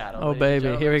Santagato. Oh ladies and baby,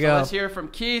 gentlemen. here we So go. let's hear from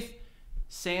Keith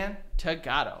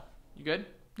Santagato. You good?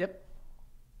 Yep.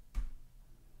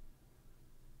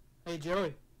 Hey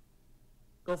Joey,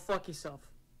 go fuck yourself.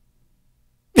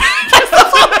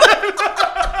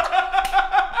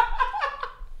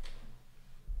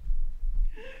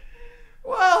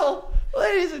 Well,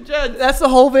 ladies and gents, That's the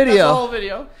whole video. that's the whole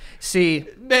video. See,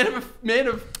 Man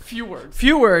of few words.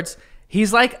 few words.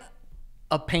 He's like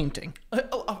a painting.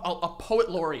 A poet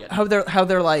laureate. How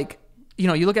they're like, you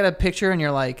know, you look at a picture and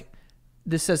you're like,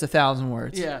 this says 1,000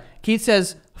 words. Yeah. Keith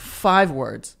says 5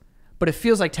 words, but it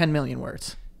feels like 10 million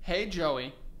words. Hey,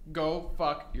 Joey, go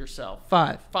fuck yourself.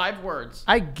 5. 5 words.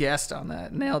 I guessed on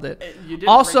that. Nailed it. You did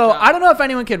a Also, great job. I don't know if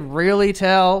anyone can really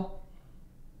tell,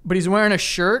 but he's wearing a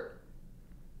shirt.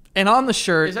 And on the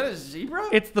shirt, Is that a zebra?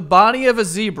 it's the body of a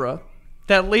zebra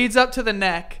that leads up to the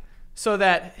neck so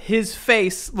that his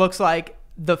face looks like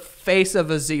the face of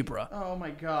a zebra. Oh, my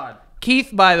God. Keith,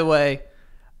 by the way,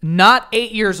 not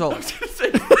 8 years old.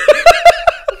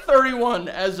 31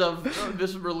 as of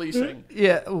this releasing.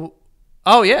 Yeah.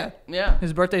 Oh, yeah. Yeah.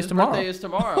 His birthday's tomorrow. Birthday is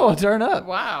tomorrow. Oh, turn up.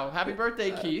 Wow. Happy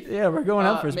birthday, Keith. Yeah, we're going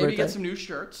out for his maybe birthday. get some new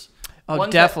shirts. Oh,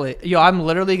 Ones definitely. Yo, I'm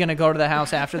literally going to go to the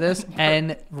house after this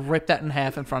and rip that in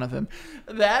half in front of him.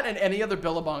 That and any other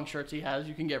Billabong shirts he has,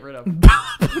 you can get rid of.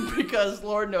 Because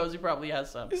Lord knows he probably has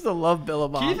some. I used to love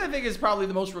Billabong. Keith, I think, is probably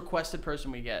the most requested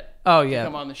person we get Oh, to yeah.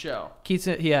 come on the show. Keith's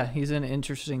he's an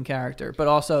interesting character, but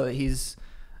also he's,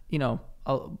 you know,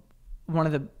 one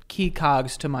of the key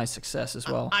cogs to my success as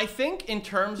well. I think in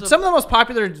terms of... Some of the most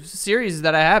popular series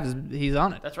that I have, he's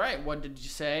on it. That's right. What did you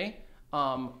say?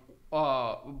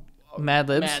 Mad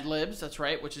Libs. Mad Libs, that's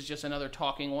right, which is just another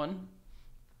talking one.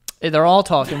 They're all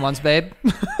talking ones, babe.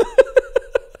 What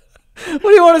do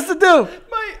you want us to do?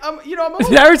 I'm a little...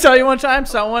 Did I ever tell you one time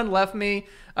someone left me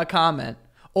a comment?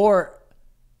 Or,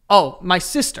 my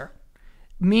sister.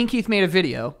 Me and Keith made a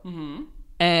video,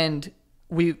 and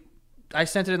I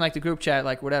sent it in like the group chat,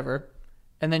 like whatever,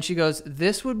 and then she goes,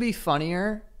 "This would be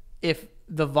funnier if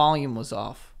the volume was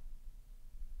off."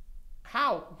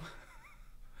 How?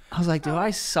 I was like, "Do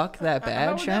I suck that bad,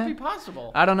 How would that be Shan?"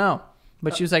 possible? I don't know,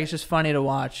 but she was like, "It's just funny to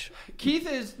watch."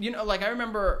 Keith is, like I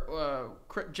remember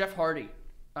Jeff Hardy.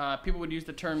 People would use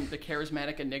the term the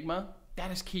charismatic enigma.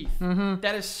 That is Keith.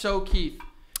 That is so Keith.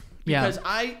 Yeah. Because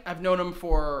I've known him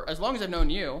for as long as I've known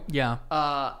you. Yeah.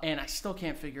 And I still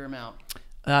can't figure him out.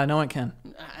 No one can.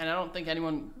 And I don't think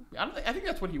anyone. I think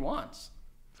that's what he wants.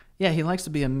 Yeah, he likes to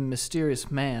be a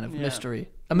mysterious man of mystery.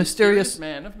 A Mysterious mysterious.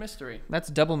 man of mystery. That's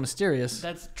double mysterious.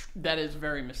 That is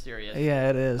very mysterious. Yeah,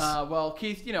 it is. Well,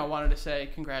 Keith, wanted to say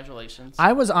congratulations.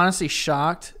 I was honestly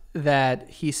shocked that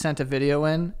he sent a video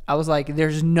in. I was like,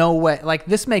 "There's no way." Like,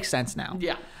 this makes sense now.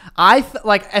 Yeah. I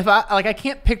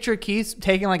can't picture Keith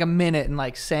taking like a minute and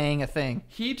like saying a thing.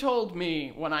 He told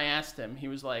me when I asked him, he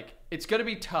was like, "It's gonna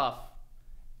be tough."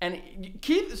 And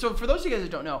Keith. So for those of you guys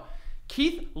that don't know,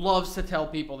 Keith loves to tell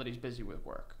people that he's busy with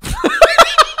work.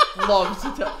 Loves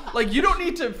to tell. Like, you don't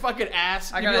need to fucking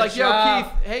ask. You'd be like, "Yo,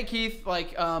 Keith. Hey, Keith.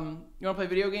 Like, you want to play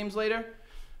video games later?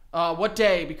 What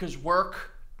day? Because work."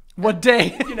 What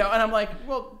day? And I'm like,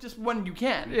 well, just when you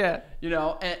can. Yeah.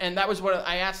 And that was what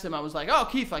I asked him. I was like, "Oh,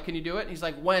 Keith, like, can you do it?" And he's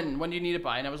like, when do you need it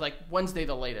by? And I was like, Wednesday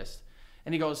the latest.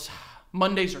 And he goes,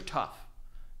 Mondays are tough.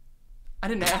 I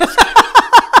didn't ask.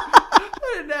 I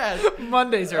didn't ask.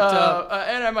 Mondays are tough.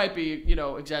 And I might be,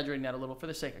 exaggerating that a little for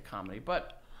the sake of comedy,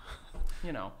 but,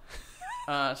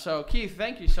 so Keith,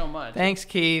 thank you so much. Thanks,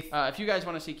 Keith. If you guys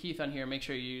want to see Keith on here, make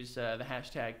sure you use the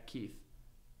hashtag Keith.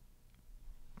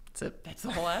 That's it. That's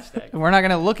the whole hashtag. We're not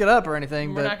gonna look it up or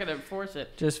anything, We're but not going to force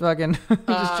it. just fucking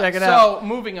just check it out. So,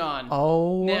 moving on.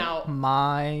 Oh Now,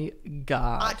 my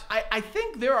god. I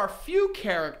think there are few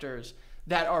characters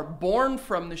that are born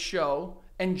from the show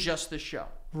and just the show.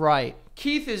 Right.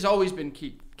 Keith has always been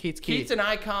Keith. Keith's an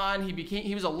icon.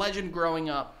 He was a legend growing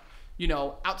up. You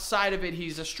know, outside of it,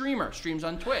 he's a streamer. Streams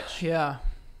on Twitch. Yeah.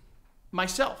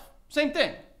 Myself, same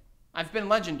thing. I've been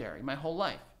legendary my whole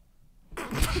life.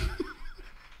 But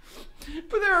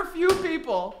there are a few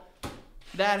people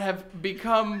that have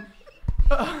become.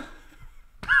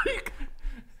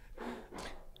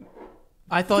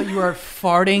 I thought you were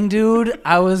farting, dude.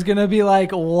 I was gonna be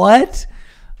like, what?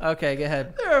 Okay, go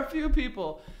ahead. There are a few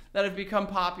people that have become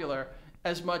popular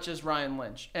as much as Ryan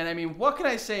Lynch. And I mean, what can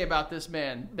I say about this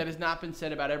man that has not been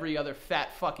said about every other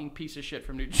fat fucking piece of shit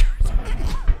from New Jersey?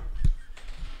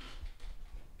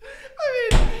 I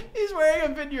mean, he's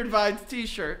wearing a Vineyard Vines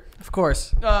t-shirt. Of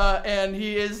course. And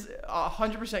he is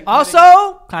 100%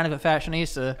 Also, kind of a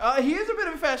fashionista. he is a bit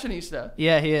of a fashionista.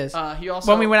 Yeah, he is. He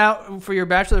also When we went out for your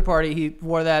bachelor party, he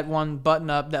wore that one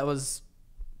button-up that was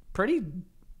pretty,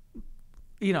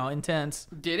 intense.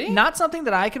 Did he? Not something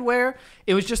that I could wear.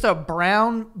 It was just a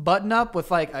brown button-up with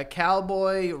like a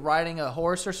cowboy riding a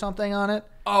horse or something on it.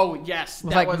 Oh, yes.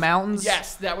 With like mountains?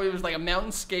 Yes, that was like a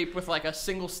mountainscape with like a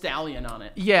single stallion on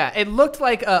it. Yeah, it looked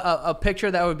like a picture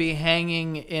that would be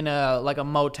hanging in a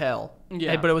motel.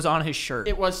 Yeah. But it was on his shirt.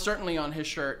 It was certainly on his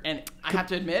shirt, and I have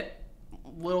to admit,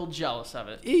 a little jealous of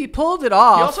it. He pulled it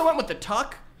off. He also went with the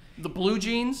tuck, the blue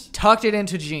jeans. Tucked it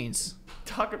into jeans.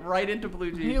 Tuck it right into blue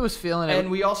jeans. He was feeling it.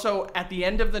 And we also, at the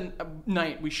end of the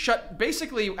night,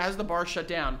 basically, as the bar shut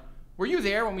down, were you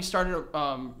there when we started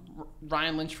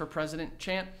Ryan Lynch for President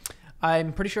chant?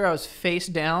 I'm pretty sure I was face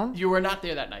down. You were not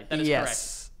there that night. That is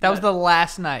correct. That was the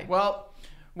last night. Well,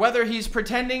 whether he's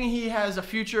pretending he has a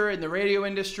future in the radio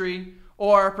industry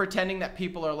or pretending that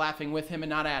people are laughing with him and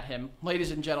not at him,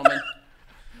 ladies and gentlemen,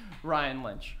 Ryan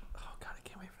Lynch. Oh, God, I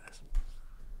can't wait for this.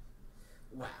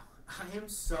 Wow, I am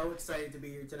so excited to be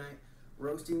here tonight,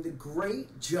 roasting the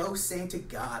great Joe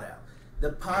Santagato, the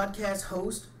podcast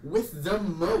host with the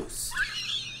most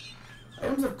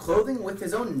items of clothing with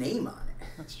his own name on it.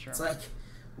 That's true. It's like,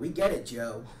 we get it,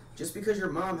 Joe. Just because your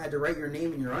mom had to write your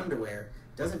name in your underwear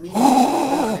doesn't mean you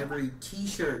can put on every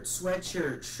t-shirt,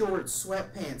 sweatshirt, shorts,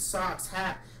 sweatpants, socks,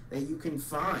 hat that you can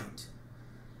find.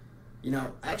 You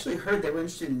know, I actually heard they were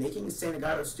interested in making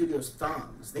Santagato Studios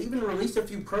thongs. They even released a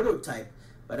few prototype,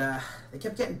 but they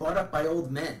kept getting bought up by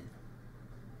old men.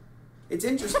 It's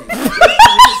interesting. Joe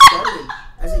started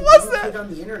as a young kid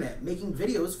on the internet making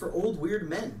videos for old weird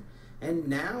men. And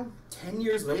now, 10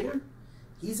 years later,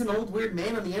 he's an old weird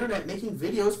man on the internet making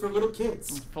videos for little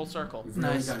kids. Full circle. You've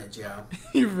really done it, Joe.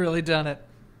 You've really done it.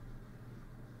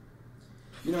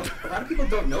 You know, a lot of people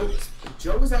don't know this, but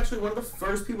Joe was actually one of the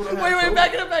first people to have Wait, COVID.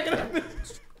 back it up.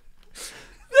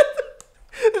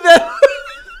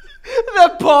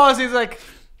 that pause, he's like,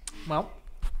 well.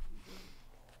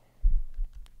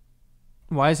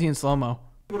 Why is he in slow-mo?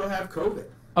 People to have COVID.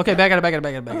 Okay, back it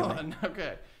up. Oh,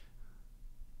 okay.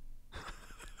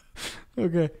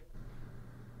 Okay.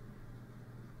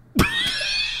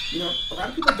 You know, a lot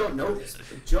of people don't know this,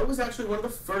 but Joe was actually one of the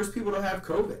first people to have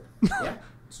COVID. Yeah,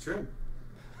 it's true.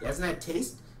 He hasn't had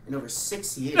taste in over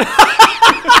 6 years.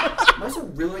 I'm also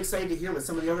really excited to hear what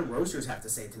some of the other roasters have to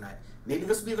say tonight. Maybe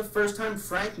this will be the first time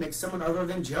Frank makes someone other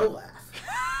than Joe laugh.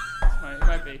 It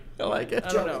might be. I like it. I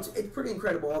don't Joe, know. it's pretty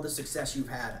incredible all the success you've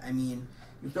had. I mean,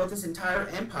 you've built this entire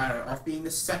empire off being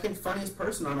the second funniest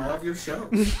person on all of your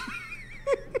shows.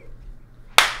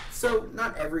 So,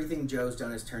 not everything Joe's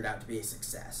done has turned out to be a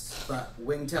success, but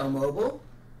Wingtel Mobile,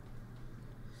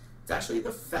 it's actually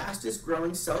the fastest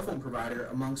growing cell phone provider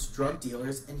amongst drug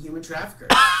dealers and human traffickers.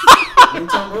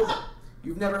 Wingtel Mobile,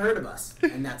 you've never heard of us,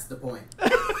 and that's the point. All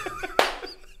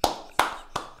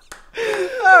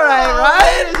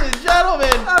right, Ladies and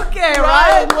gentlemen. Okay,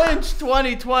 Ryan Ryan. Lynch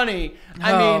 2020.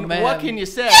 I Oh, mean, man. what can you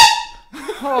say?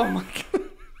 Oh, my God.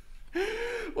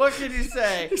 What can you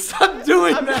say? Stop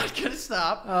doing I'm that. not going to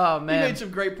stop. Oh, He man. made some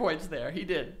great points there. He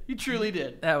did. He truly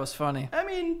did. That was funny. I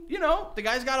mean, you know, the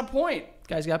guy's got a point.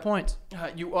 Guy's got points.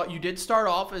 You did start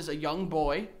off as a young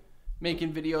boy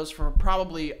making videos for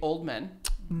probably old men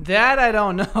That I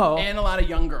don't know. and a lot of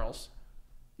young girls.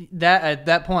 That at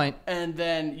that point, And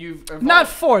then you've evolved. not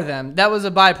for them. That was a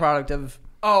byproduct of.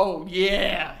 Oh,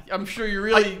 yeah. I'm sure you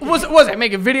really... Was I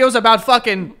making videos about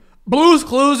fucking Blues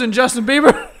Clues and Justin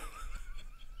Bieber?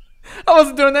 I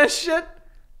wasn't doing that shit.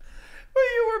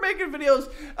 Well, you were making videos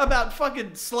about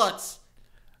fucking sluts.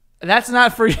 That's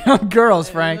not for young girls,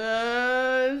 Frank.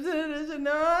 Is it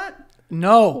not?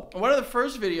 No. One of the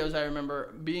first videos I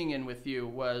remember being in with you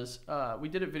was we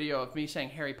did a video of me saying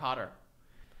Harry Potter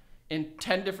in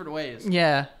 10 different ways.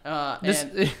 Yeah.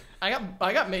 And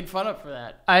I got made fun of for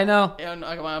that I know.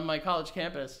 on my college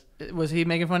campus. Was he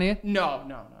making fun of you?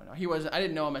 No. He was. I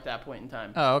didn't know him at that point in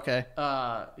time. Oh, okay.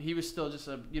 He was still just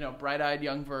a bright-eyed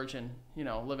young virgin,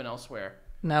 living elsewhere.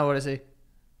 Now what is he?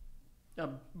 A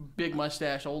big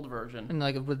mustache, old version. And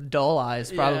like with dull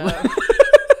eyes, probably. Yeah.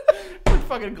 With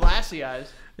fucking glassy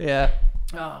eyes. Yeah.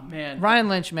 Oh man. Ryan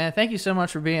Lynch, man, thank you so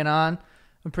much for being on.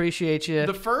 Appreciate you.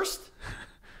 The first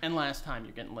and last time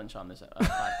you're getting Lynch on this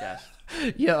podcast.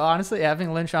 Yeah, honestly,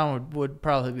 having Lynch on would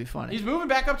probably be funny. He's moving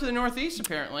back up to the Northeast,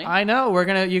 apparently. I know.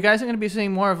 You guys are gonna be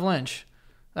seeing more of Lynch.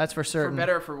 That's for certain. For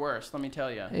better or for worse, let me tell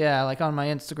you. Yeah, like on my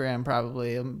Instagram,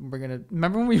 probably.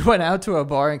 Remember when we went out to a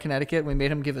bar in Connecticut and we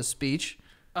made him give a speech?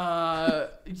 Yeah.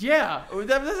 That was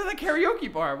at the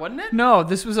karaoke bar, wasn't it? No,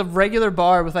 this was a regular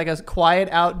bar with like a quiet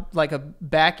like a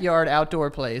backyard outdoor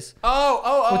place.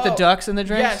 Oh. With the ducks and the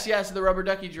drinks? Yes, the rubber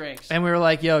ducky drinks. And we were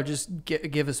like, yo, just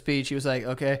give a speech. He was like,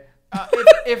 okay.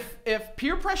 If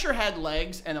peer pressure had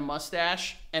legs and a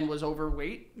mustache and was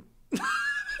overweight,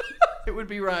 it would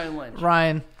be Ryan Lynch.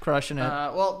 Ryan, crushing it.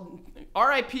 Well,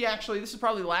 R.I.P. Actually, this is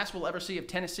probably the last we'll ever see of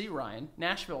Tennessee Ryan,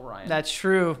 Nashville Ryan. That's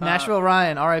true. Nashville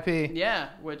Ryan, R.I.P. Yeah,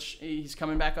 which he's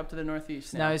coming back up to the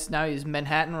Northeast now. Now he's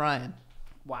Manhattan Ryan.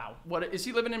 Wow. What is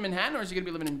he living in Manhattan or is he going to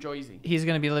be living in Jersey? He's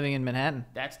going to be living in Manhattan.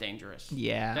 That's dangerous.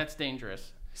 Yeah. That's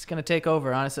dangerous. He's going to take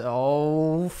over, honestly.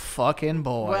 Oh, fucking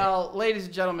boy. Well, ladies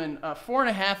and gentlemen,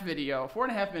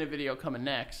 4.5 minute video coming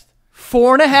next.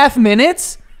 4.5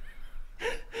 minutes?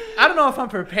 I don't know if I'm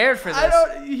prepared for this.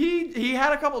 He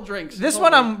had a couple drinks. This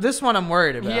one I'm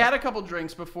worried about. He had a couple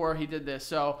drinks before he did this.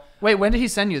 So wait, when did he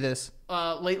send you this?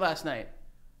 Late last night.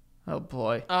 Oh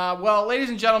boy. Well, ladies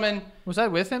and gentlemen, was I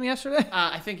with him yesterday?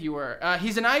 I think you were.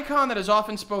 He's an icon that is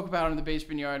often spoke about in the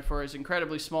basement yard for his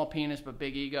incredibly small penis but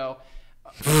big ego.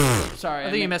 Sorry,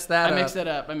 I think you messed that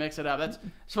up. I mixed it up. That's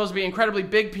supposed to be incredibly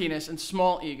big penis and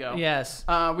small ego. Yes.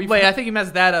 Wait, I think you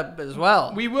messed that up as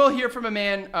well. We will hear from a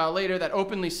man later that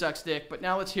openly sucks dick, but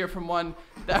now let's hear from one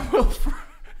that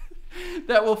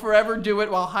will forever do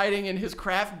it while hiding in his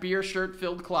craft beer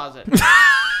shirt-filled closet.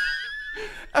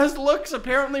 As looks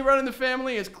apparently run in the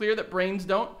family, it's clear that brains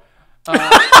don't.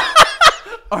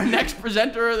 Our next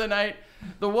presenter of the night,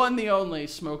 the one, the only,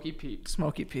 Smokey Pete.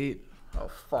 Smokey Pete. Oh,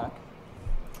 fuck.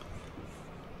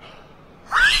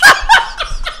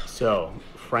 So,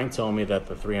 Frank told me that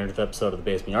the 300th episode of The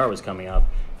Basement Yard was coming up,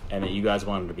 and that you guys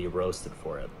wanted to be roasted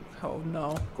for it. Oh,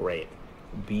 no. Great.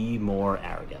 Be more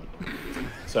arrogant.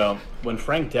 So, when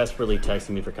Frank desperately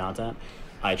texted me for content,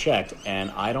 I checked,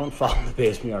 and I don't follow The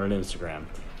Basement Yard on Instagram,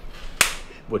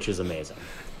 which is amazing.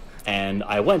 And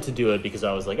I went to do it because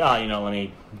I was like, let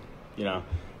me,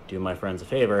 do my friends a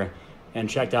favor, and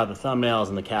checked out the thumbnails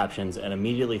and the captions and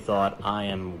immediately thought, I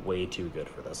am way too good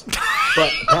for this.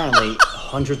 But apparently,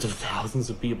 hundreds of thousands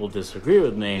of people disagree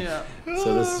with me,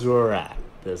 so this is where we're at.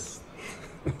 This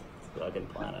fucking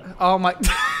planet. Oh my,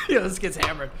 this gets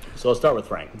hammered. So I'll start with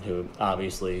Frank, who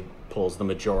obviously pulls the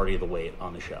majority of the weight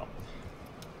on the show.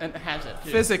 And has it,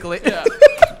 too. Physically. Yeah.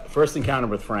 First encounter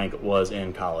with Frank was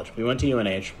in college. We went to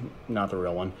UNH, not the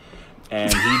real one,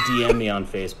 and he DM'd me on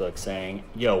Facebook saying,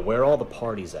 yo, where are all the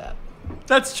parties at?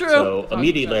 That's true. So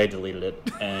immediately I deleted it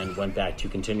and went back to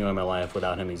continuing my life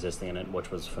without him existing in it, which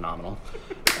was phenomenal.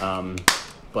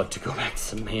 But to go back to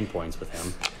some main points with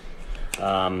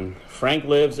him, Frank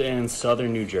lives in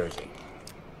southern New Jersey.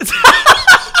 That's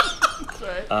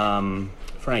right.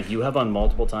 Frank, you have on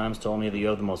multiple times told me that you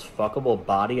have the most fuckable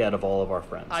body out of all of our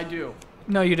friends. I do.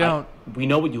 No, you don't. We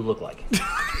know what you look like.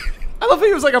 I love that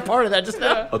he was like a part of that just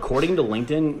now. According to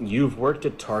LinkedIn, you've worked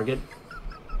at Target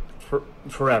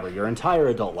forever, your entire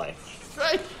adult life.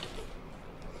 Right.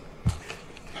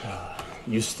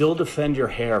 You still defend your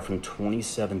hair from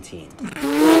 2017.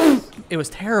 It was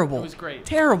terrible. It was great.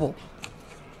 Terrible.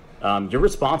 You're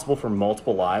responsible for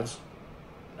multiple lives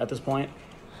at this point,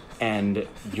 and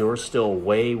you're still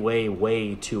way, way,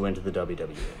 way too into the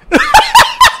WWE.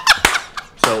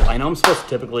 So I know I'm supposed to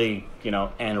typically,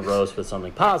 end a roast with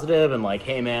something positive and like,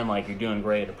 hey man, like you're doing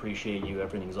great, appreciate you,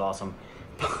 everything's awesome.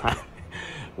 But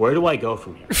where do I go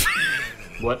from here?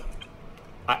 What?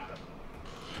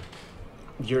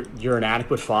 You're an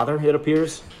adequate father, it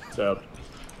appears. So,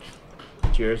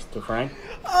 cheers to Frank.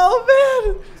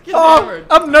 Oh man!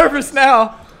 I'm nervous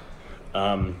now.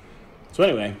 So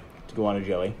anyway, to go on to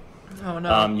Joey. Oh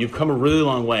no! You've come a really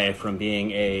long way from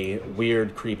being a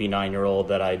weird, creepy 9-year-old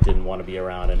that I didn't want to be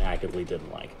around and actively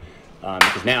didn't like.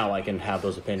 Because now I can have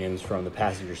those opinions from the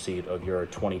passenger seat of your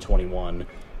 2021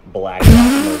 blacked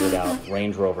out, murdered out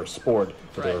Range Rover Sport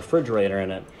with a refrigerator in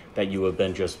it that you have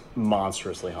been just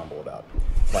monstrously humble about.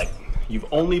 Like, you've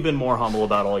only been more humble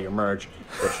about all your merch,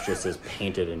 which just is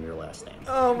painted in your last name.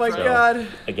 Oh my God.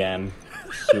 Again,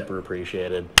 super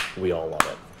appreciated. We all love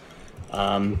it.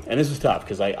 And this was tough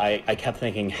because I kept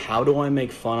thinking, how do I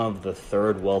make fun of the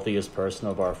third wealthiest person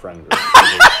of our friend group?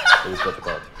 It was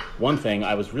difficult. One thing,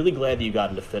 I was really glad that you got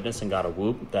into fitness and got a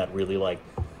Whoop. That really, like,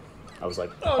 I was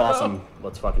like, awesome, no.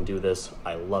 Let's fucking do this.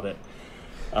 I love it.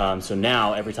 So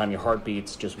now, every time your heart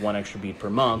beats just 1 extra beat per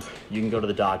month, you can go to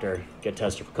the doctor, get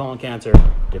tested for colon cancer,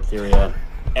 diphtheria,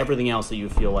 everything else that you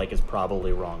feel like is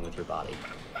probably wrong with your body.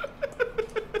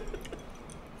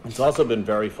 It's also been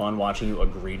very fun watching you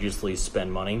egregiously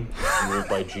spend money, moved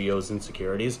by Gio's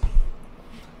insecurities.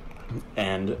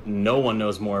 And no one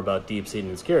knows more about deep-seated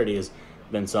insecurities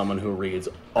than someone who reads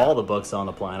all the books on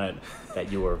the planet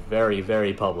that you are very,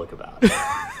 very public about.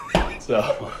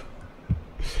 So,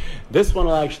 this one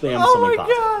will actually end with something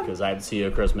positive, because I had to see you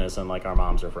at Christmas, and like our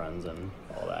moms are friends and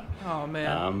all that. Oh,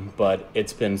 man. But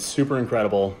it's been super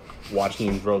incredible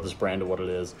watching you grow this brand to what it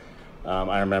is.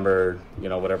 I remember, you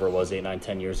know, whatever it was, 8, 9,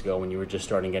 10 years ago when you were just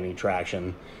starting getting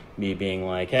traction, me being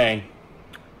like, hey,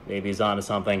 maybe he's onto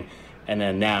something. And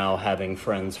then now having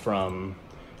friends from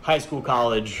high school,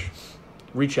 college,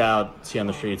 reach out, see on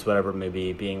the streets, whatever it may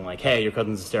be, being like, hey, your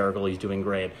cousin's hysterical, he's doing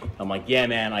great. I'm like, yeah,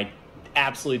 man, I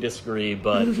absolutely disagree,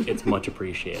 but it's much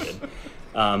appreciated.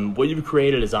 What you've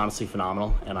created is honestly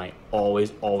phenomenal, and I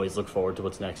always look forward to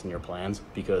what's next in your plans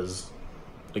because,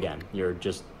 again, you're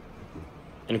just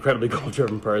an incredibly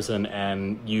goal-driven person,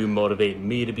 and you motivate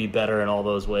me to be better in all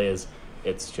those ways.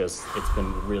 It's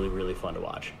been really, really fun to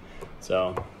watch.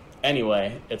 So,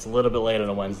 anyway, it's a little bit late on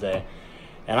a Wednesday,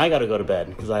 and I got to go to bed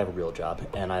because I have a real job,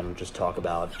 and I don't just talk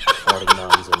about farting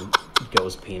nuns and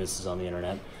ghost penises on the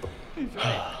internet.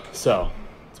 So,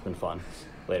 it's been fun.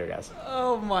 Later, guys.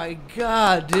 Oh my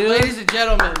god, dude. Ladies and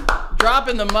gentlemen,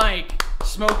 dropping the mic,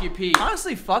 Smokey Pete.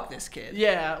 Honestly, fuck this kid.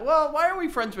 Yeah, well, why are we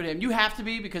friends with him? You have to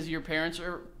be because your parents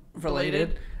are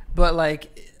related. But,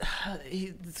 like,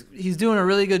 he's doing a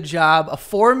really good job. A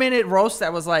 4-minute roast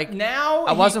that was like, now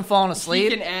I wasn't falling asleep.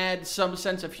 He can add some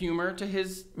sense of humor to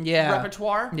his Yeah.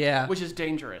 repertoire, Yeah. which is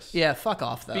dangerous. Yeah, fuck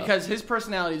off, though. Because his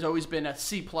personality has always been a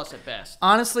C+ at best.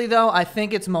 Honestly, though, I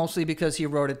think it's mostly because he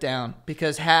wrote it down.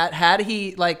 Because had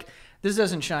he, like, this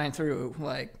doesn't shine through,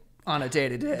 like, on a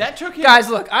day-to-day. That took him... Guys,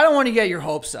 look, I don't want to get your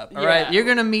hopes up, all right? Yeah. You're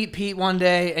going to meet Pete one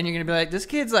day, and you're going to be like, this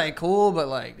kid's, like, cool, but,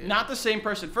 like... Not the same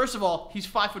person. First of all, he's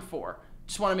 5'4".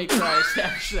 Just want to make sure I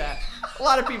establish that. A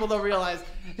lot of people don't realize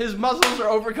his muscles are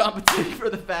overcompensating for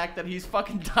the fact that he's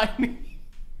fucking tiny.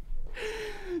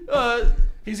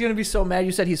 He's going to be so mad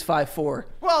you said he's 5'4".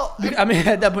 Well... I mean,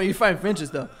 at that point, you're 5 inches,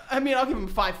 though. I mean, I'll give him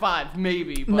 5'5",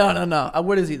 maybe. But No.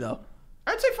 What is he, though?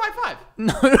 I'd say 5'5".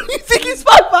 No, you think he's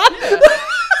 5'5"? Yeah.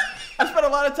 I spent a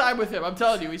lot of time with him. I'm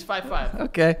telling you, he's 5'5".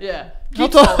 Okay. Yeah. How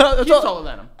Keith's tall- taller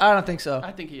than him. I don't think so.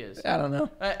 I think he is. I don't know.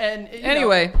 And you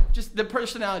Anyway. know, just the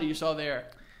personality you saw there.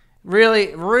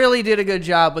 Really did a good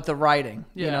job with the writing.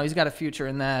 Yeah. You know, he's got a future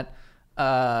in that.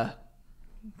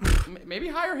 Maybe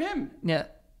hire him. Yeah.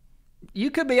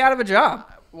 You could be out of a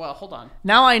job. Well, hold on.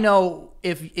 Now I know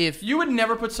if You would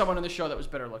never put someone on the show that was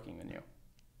better looking than you.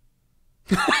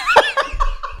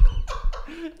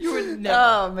 You would never.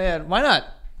 Oh, man. Why not?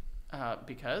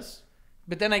 Because?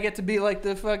 But then I get to be like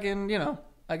the fucking, you know,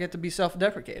 I get to be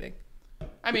self-deprecating.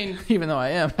 I mean, even though I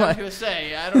am. I was going to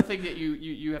say, I don't think that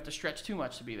you have to stretch too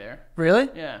much to be there. Really?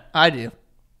 Yeah. I do.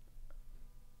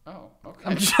 Oh, okay.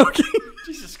 I'm joking.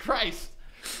 Jesus Christ.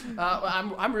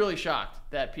 I'm really shocked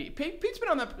that Pete's been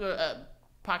on the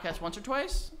podcast once or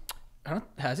twice.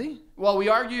 Has he? Well, we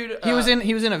argued. He was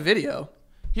in a video.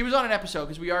 He was on an episode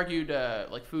because we argued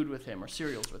like food with him or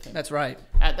cereals with him. That's right.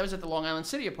 That was at the Long Island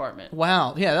City apartment.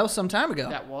 Wow. Yeah, that was some time ago.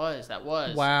 That was.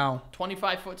 Wow.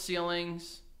 25-foot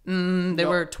ceilings. They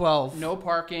were 12. No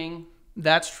parking.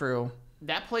 That's true.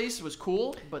 That place was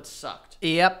cool, but sucked.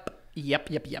 Yep.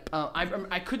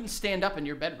 I couldn't stand up in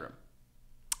your bedroom.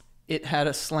 It had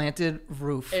a slanted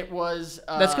roof. It was...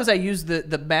 That's because I used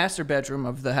the master bedroom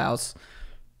of the house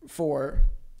for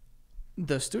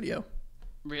the studio.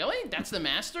 Really? That's the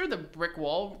master? The brick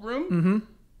wall room? Mm-hmm.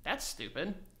 That's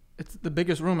stupid. It's the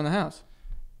biggest room in the house.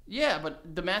 Yeah,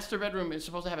 but the master bedroom is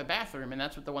supposed to have a bathroom, and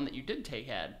that's what the one that you did take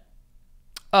had.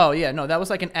 Oh, yeah. No, that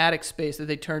was like an attic space that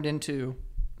they turned into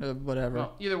whatever.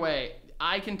 Well, either way,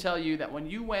 I can tell you that when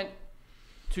you went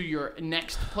to your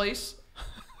next place,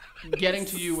 getting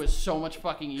to you was so much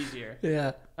fucking easier.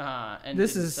 Yeah. And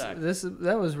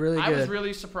that was really good. I was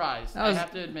really surprised. I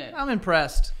have to admit. I'm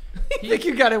impressed. I think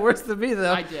you got it worse than me,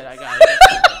 though. I did. I got it.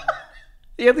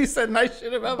 He at least said nice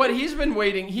shit about me. But he's been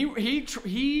waiting.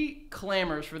 He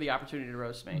clamors for the opportunity to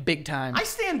roast me. Big time. I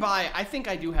stand by. I think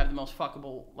I do have the most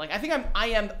fuckable. Like I think I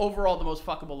am overall the most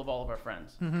fuckable of all of our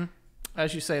friends. Mm-hmm.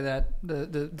 As you say that,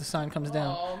 the sign comes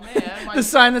down. Oh man, the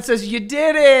sign that says you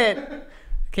did it.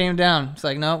 Came down. It's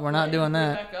like, no, we're not doing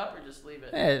that. Back up or just leave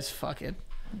it? It's fuck it.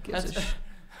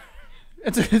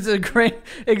 It's a great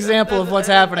example of what's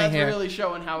happening here. That's really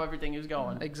showing how everything is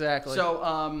going. Exactly.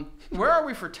 So, where are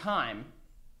we for time?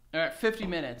 All right, 50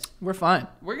 minutes. We're fine.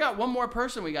 We got one more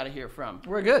person we got to hear from.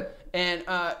 We're good. And,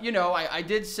 you know, I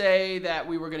did say that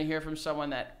we were going to hear from someone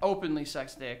that openly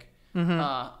sucks dick.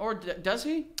 Or does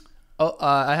he? Oh,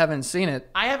 I haven't seen it.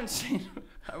 I haven't seen it.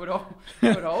 I would hope.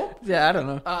 Yeah, I don't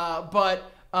know. But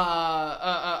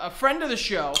a friend of the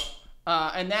show,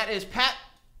 and that is Pat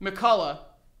McCullough.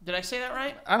 Did I say that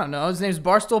right? I don't know. His name's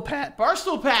Barstool Pat.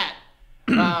 Barstool Pat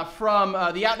from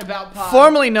the Out and About pod.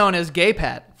 Formerly known as Gay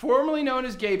Pat. Formerly known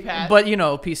as Gay Pat. But, you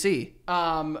know, PC.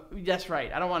 That's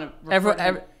right. I don't want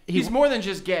to he's more than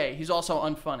just gay. He's also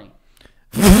unfunny.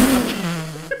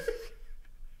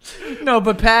 No,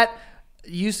 but Pat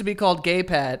used to be called Gay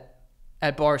Pat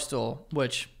at Barstool,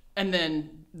 which... And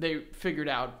then they figured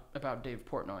out about Dave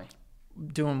Portnoy.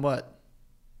 Doing what?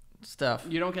 Stuff.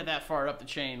 You don't get that far up the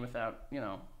chain without, you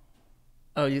know...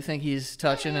 Oh, you think he's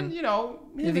touching and... You know,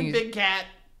 him and he's... Big Cat.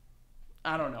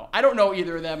 I don't know. I don't know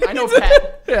either of them. I know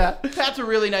Pat. Yeah. Pat's a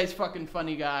really nice fucking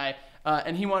funny guy,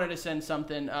 and he wanted to send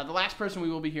something. The last person we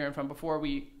will be hearing from before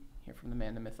we hear from the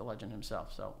man, the myth, the legend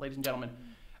himself. So, ladies and gentlemen,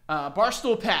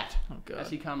 Barstool Pat, as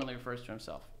he commonly refers to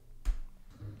himself.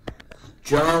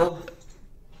 Joe,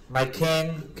 my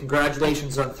king,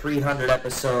 congratulations on 300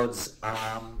 episodes.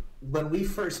 When we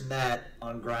first met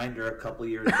on Grindr a couple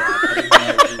years back, I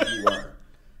didn't know who you were.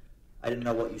 I didn't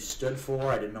know what you stood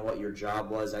for. I didn't know what your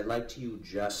job was. I liked you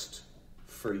just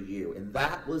for you. And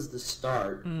that was the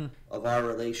start of our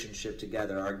relationship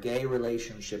together, our gay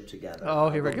relationship together.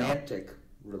 Oh, here we go. Romantic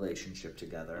relationship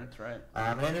together. That's right.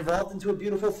 And it evolved into a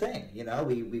beautiful thing. You know,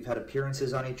 we've had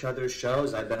appearances on each other's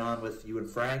shows. I've been on with you and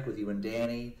Frank, with you and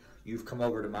Danny. You've come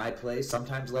over to my place,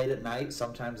 sometimes late at night,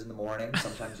 sometimes in the morning,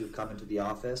 sometimes you've come into the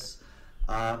office.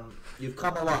 You've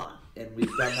come a lot, and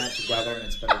we've done that together, and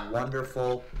it's been a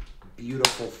wonderful,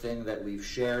 beautiful thing that we've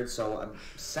shared. So I'm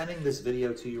sending this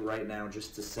video to you right now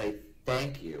just to say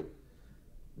thank you,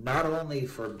 not only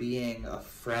for being a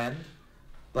friend,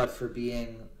 but for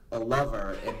being a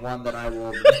lover, and one that I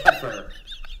will never,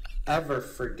 ever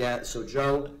forget. So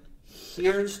Joe,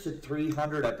 here's to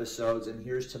 300 episodes, and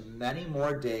here's to many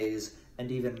more days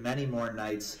and even many more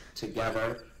nights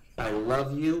together. I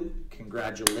love you.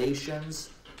 Congratulations.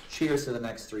 Cheers to the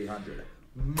next 300.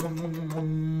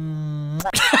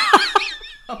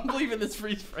 I'm leaving this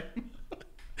freeze frame.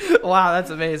 Wow, that's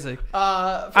amazing.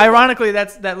 Ironically,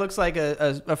 that looks like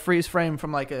a freeze frame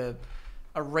from like a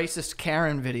racist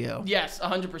Karen video. Yes,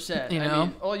 100%. You know? I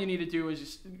mean, all you need to do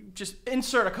is just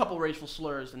insert a couple racial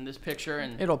slurs in this picture,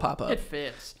 and it'll pop up. It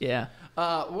fits. Yeah.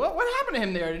 What happened to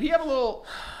him there? Did he have a little?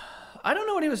 I don't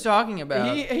know what he was talking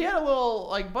about. He had a little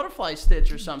like butterfly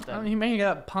stitch or something. I mean, he may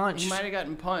have got punched. He might have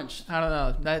gotten punched. I don't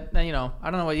know. That you know, I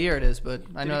don't know what year it is, but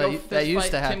I know that used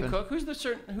to happen. Tim Cook. Who's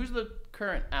the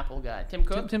current Apple guy? Tim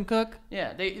Cook. Tim Cook.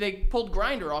 Yeah, they pulled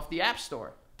Grindr off the App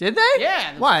Store. Did they?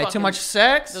 Yeah. Why? Too much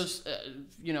sex? Those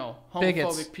homophobic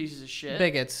Bigots. pieces of shit.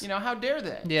 Bigots. You know, how dare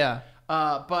they? Yeah.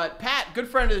 But Pat, good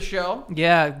friend of the show.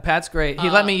 Yeah, Pat's great. He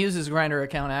let me use his Grindr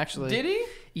account actually. Did he?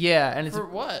 Yeah, and it's for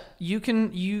what? You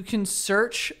can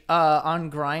search on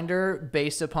Grindr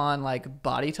based upon like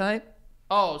body type.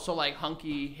 Oh, so like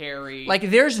hunky, hairy.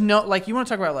 Like there's no like you want to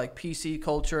talk about like PC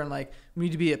culture and like we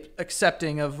need to be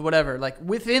accepting of whatever. Like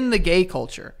within the gay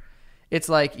culture, it's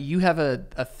like you have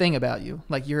a thing about you.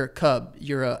 Like you're a cub,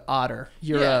 you're a otter,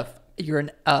 you're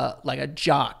an like a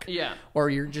jock. Yeah. Or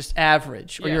you're just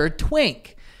average, or you're a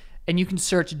twink, and you can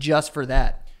search just for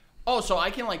that. Oh, so I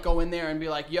can like go in there and be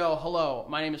like, "Yo, hello,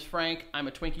 my name is Frank. I'm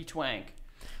a Twinkie Twank."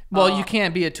 Well, you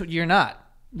can't be you're not.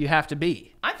 You have to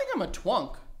be. I think I'm a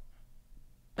twunk.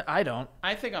 I don't.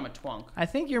 I think I'm a twunk. I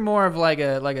think you're more of like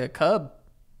a cub.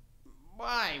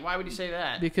 Why? Why would you say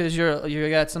that? Because you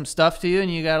got some stuff to you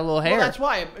and you got a little hair. Well, that's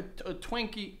why a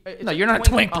Twinkie. No, you're not a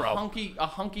twink, bro. A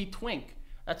hunky twink.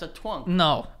 That's a twunk.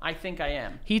 No. I think I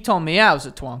am. He told me I was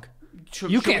a twunk.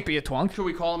 You can't be a twunk. Should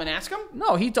we call him and ask him?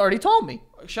 No, he already told me.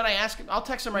 Should I ask him? I'll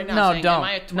text him right now. No, saying, don't. Am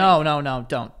I a twink? No,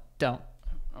 don't. Okay.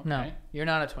 No, you're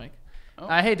not a twink. Oh.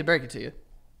 I hate to break it to you.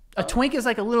 A twink is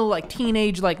like a little like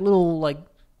teenage like little like.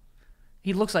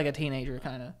 He looks like a teenager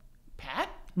kind of. Pat?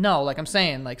 No, like I'm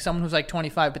saying, like someone who's like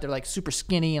 25, but they're like super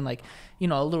skinny and like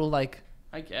a little like.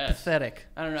 I guess. Pathetic.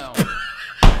 I don't know.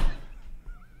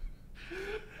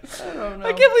 I don't know.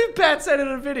 I can't believe Pat said it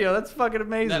in a video. That's fucking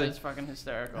amazing. That is fucking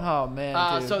hysterical. Oh,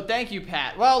 man. So thank you,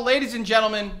 Pat. Well, ladies and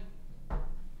gentlemen,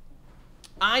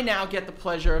 I now get the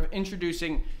pleasure of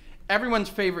introducing everyone's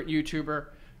favorite YouTuber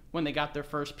when they got their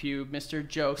first pube, Mr.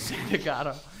 Joe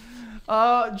Santagato.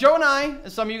 Joe and I,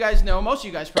 as some of you guys know, most of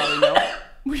you guys probably know,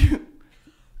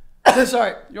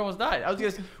 sorry, you almost died.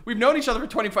 We've known each other for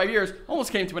 25 years.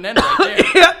 Almost came to an end right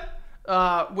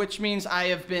there. Which means I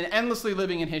have been endlessly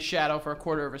living in his shadow for a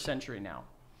quarter of a century now.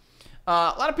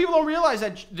 A lot of people don't realize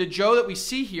that the Joe that we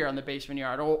see here on the Basement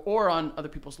Yard or on Other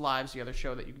People's Lives, the other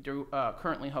show that you do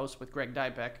currently host with Greg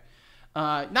Dybeck,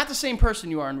 not the same person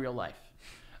you are in real life.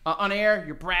 On air,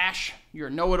 you're brash, you're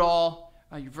a know-it-all,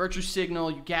 you virtue signal,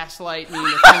 you gaslight me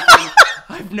into thinking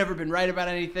I've never been right about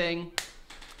anything.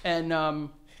 And, well,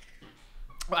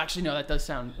 actually, no, that does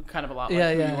sound kind of a lot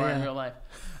like who you are in real life.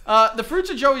 The fruits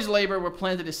of Joey's labor were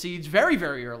planted as seeds very,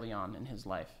 very early on in his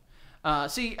life.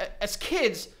 See, as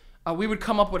kids, we would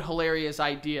come up with hilarious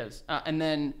ideas, and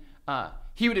then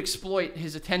he would exploit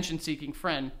his attention-seeking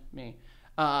friend, me,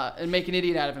 and make an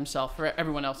idiot out of himself for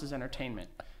everyone else's entertainment.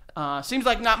 Seems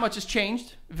like not much has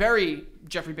changed. Very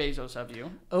Jeffrey Bezos of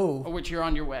you. Oh. Which you're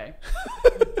on your way.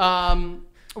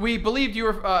 We believed we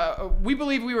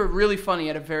were really funny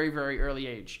at a very, very early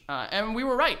age. And we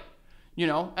were right. You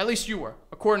know, at least you were.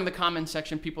 According to the comments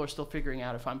section, people are still figuring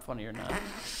out if I'm funny or not.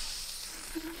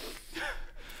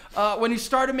 When you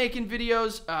started making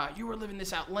videos, you were living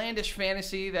this outlandish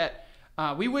fantasy that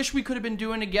we wish we could have been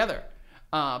doing together.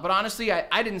 But honestly,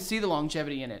 I didn't see the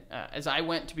longevity in it. As I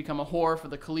went to become a whore for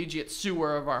the collegiate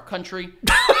sewer of our country,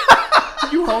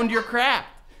 you honed your craft.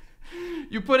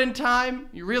 You put in time.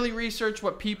 You really researched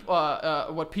what people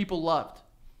loved.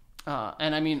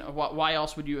 And I mean, why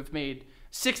else would you have made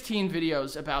 16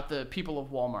 videos about the people of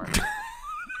Walmart?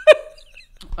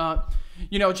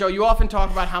 You know, Joe, you often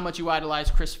talk about how much you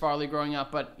idolized Chris Farley growing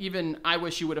up, but even I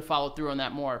wish you would have followed through on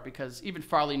that more, because even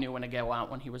Farley knew when to go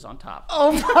out when he was on top.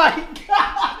 Oh my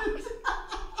God!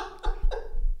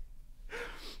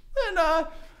 And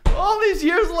all these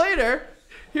years later,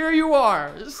 here you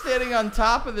are, standing on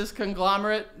top of this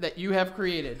conglomerate that you have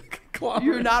created.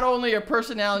 You're not only a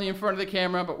personality in front of the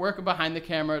camera, but working behind the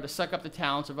camera to suck up the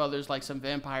talents of others like some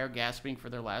vampire gasping for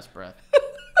their last breath.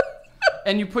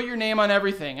 And you put your name on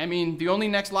everything. I mean, the only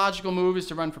next logical move is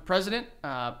to run for president.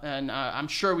 And I'm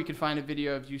sure we could find a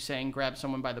video of you saying, grab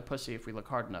someone by the pussy if we look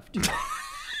hard enough to.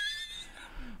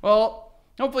 Well,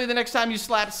 hopefully the next time you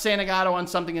slap Santagato on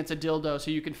something, it's a dildo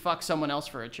so you can fuck someone else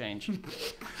for a change.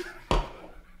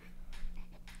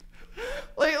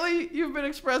 Lately, you've been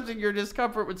expressing your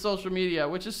discomfort with social media,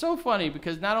 which is so funny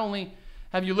because not only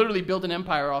have you literally built an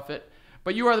empire off it,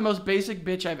 but you are the most basic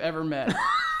bitch I've ever met.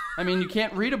 I mean, you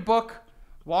can't read a book,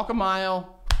 walk a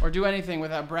mile, or do anything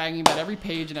without bragging about every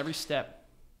page and every step.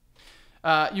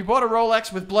 You bought a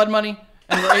Rolex with blood money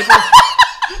and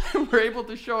were able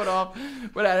to show it off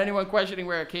without anyone questioning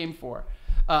where it came from.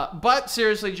 But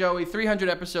seriously, Joey, 300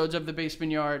 episodes of The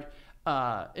Basement Yard.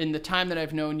 In the time that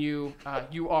I've known you,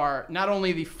 you are not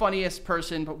only the funniest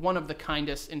person, but one of the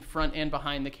kindest in front and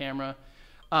behind the camera.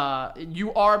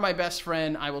 You are my best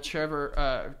friend. I will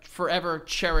forever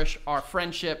cherish our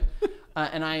friendship.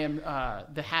 And I am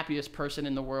the happiest person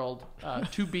in the world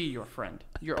to be your friend,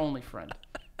 your only friend,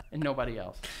 and nobody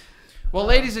else. Well,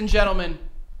 ladies and gentlemen,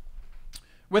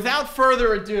 without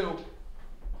further ado,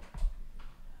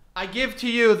 I give to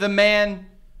you the man,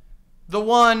 the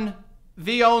one,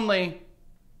 the only,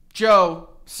 Joe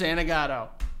Santagato.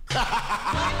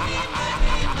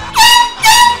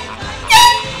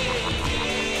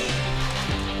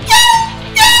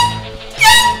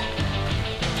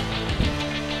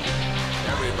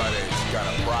 Everybody's got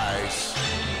a price.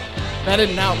 That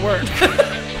did not work.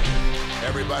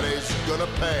 Everybody's gonna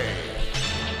pay.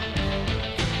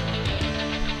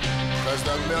 'Cause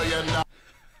the $1 million.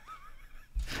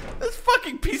 This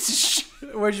fucking piece of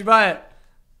shit. Where'd you buy it?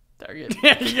 Target.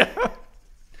 There you go.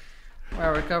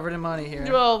 Wow, we're covered in money here.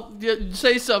 Well,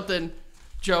 say something,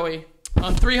 Joey.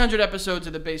 On 300 episodes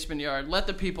of The Basement Yard, let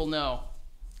the people know.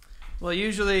 Well,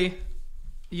 usually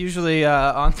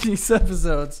on these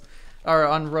episodes, or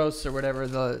on roasts or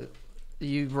whatever,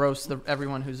 you roast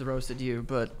everyone who's roasted you,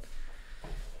 but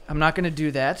I'm not going to do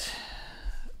that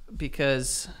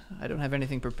because I don't have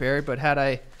anything prepared. But had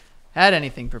I had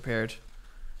anything prepared,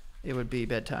 it would be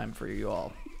bedtime for you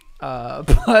all.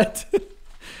 But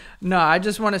no, I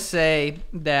just want to say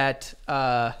that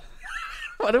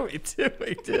what are we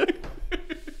doing, dude?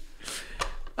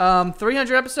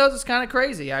 300 episodes is kind of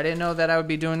crazy. I didn't know that I would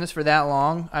be doing this for that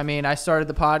long. I mean, I started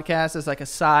the podcast as like a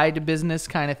side business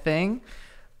kind of thing.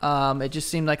 It just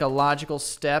seemed like a logical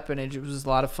step, and it was a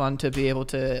lot of fun to be able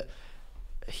to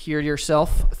hear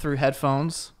yourself through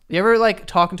headphones. You ever like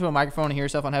talking to a microphone and hear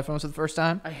yourself on headphones for the first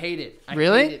time? I hate it.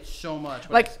 Really? I hate it so much.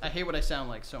 I hate what I sound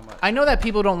like so much. I know that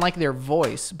people don't like their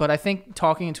voice, but I think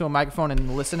talking into a microphone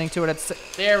and listening to it,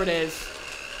 there it is.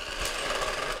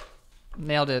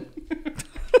 Nailed it.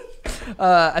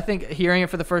 I think hearing it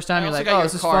for the first time, you're like, oh,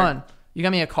 this is fun. You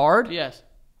got me a card? Yes.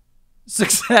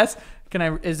 Success.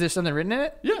 Is there something written in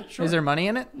it? Yeah, sure. Is there money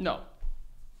in it? No.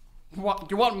 You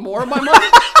want more of my money?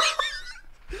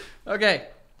 Okay.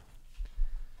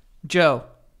 Joe.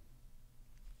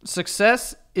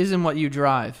 Success isn't what you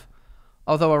drive,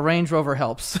 although a Range Rover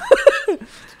helps.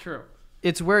 It's true.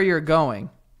 It's where you're going.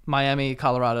 Miami,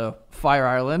 Colorado, Fire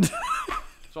Island.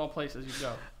 It's all places you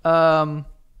go.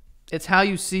 It's how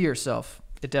you see yourself.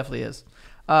 It definitely is.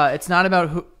 It's not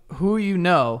about who you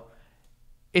know.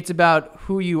 It's about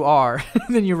who you are.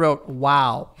 Then you wrote,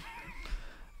 wow.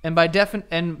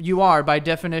 And you are, by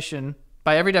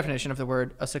every definition of the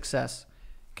word, a success.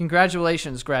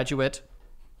 Congratulations, graduate.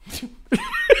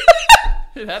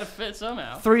 It had to fit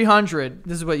somehow. 300.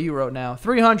 This is what you wrote now.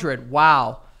 300.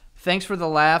 Wow. Thanks for the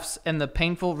laughs and the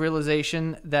painful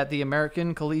realization that the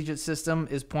American collegiate system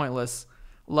is pointless.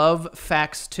 Love,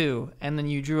 facts too. And then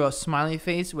you drew a smiley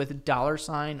face with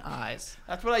 $ eyes.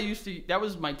 That's what I used to. That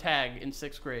was my tag in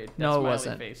 6th grade. That No, it smiley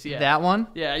wasn't. Face. Yeah. That one?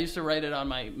 Yeah, I used to write it on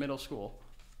my middle school,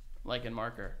 like in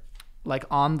marker. Like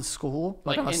on the school?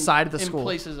 Like on the side of the school? In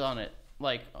places on it.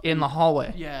 Like in the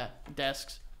hallway? Yeah,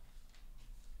 desks.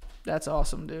 That's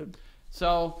awesome, dude.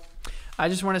 So, I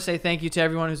just want to say thank you to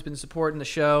everyone who's been supporting the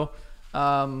show.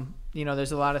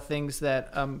 There's a lot of things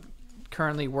that I'm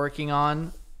currently working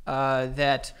on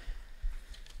that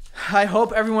I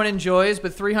hope everyone enjoys.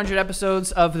 But 300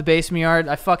 episodes of The Basement Yard.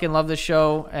 I fucking love this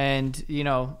show. And,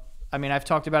 I've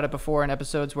talked about it before in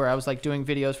episodes where I was like doing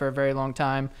videos for a very long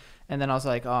time. And then I was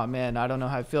like, oh, man, I don't know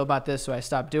how I feel about this. So I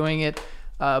stopped doing it.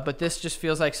 But this just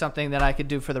feels like something that I could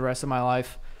do for the rest of my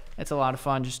life. It's a lot of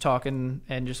fun just talking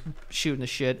and just shooting the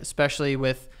shit, especially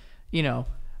with,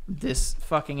 this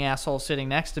fucking asshole sitting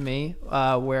next to me,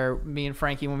 where me and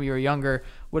Frankie, when we were younger,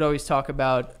 would always talk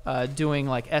about doing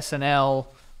like SNL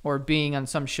or being on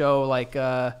some show like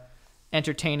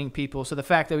entertaining people. So the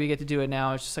fact that we get to do it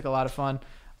now is just like a lot of fun.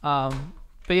 But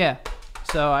yeah,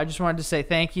 so I just wanted to say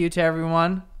thank you to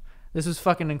everyone. This was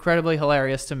fucking incredibly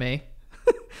hilarious to me.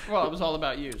 Well, it was all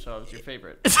about you, so it was your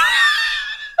favorite.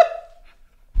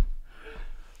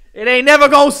 It ain't never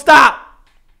gonna stop.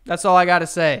 That's all I gotta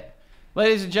say.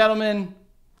 Ladies and gentlemen,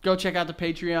 go check out the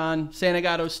Patreon,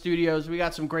 Santagato Studios. We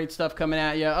got some great stuff coming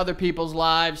at you. Other people's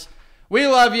lives. We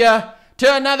love you.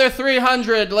 To another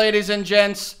 300, ladies and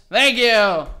gents. Thank you.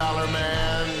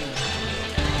 Man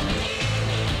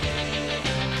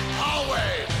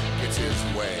always gets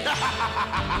his way.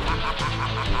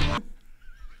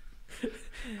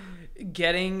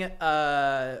 Getting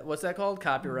what's that called?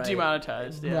 Copyright.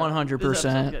 Demonetized. Yeah. 100%. This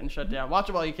episode's getting shut down. Watch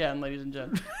it while you can, ladies and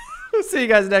gents. See you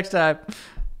guys next time.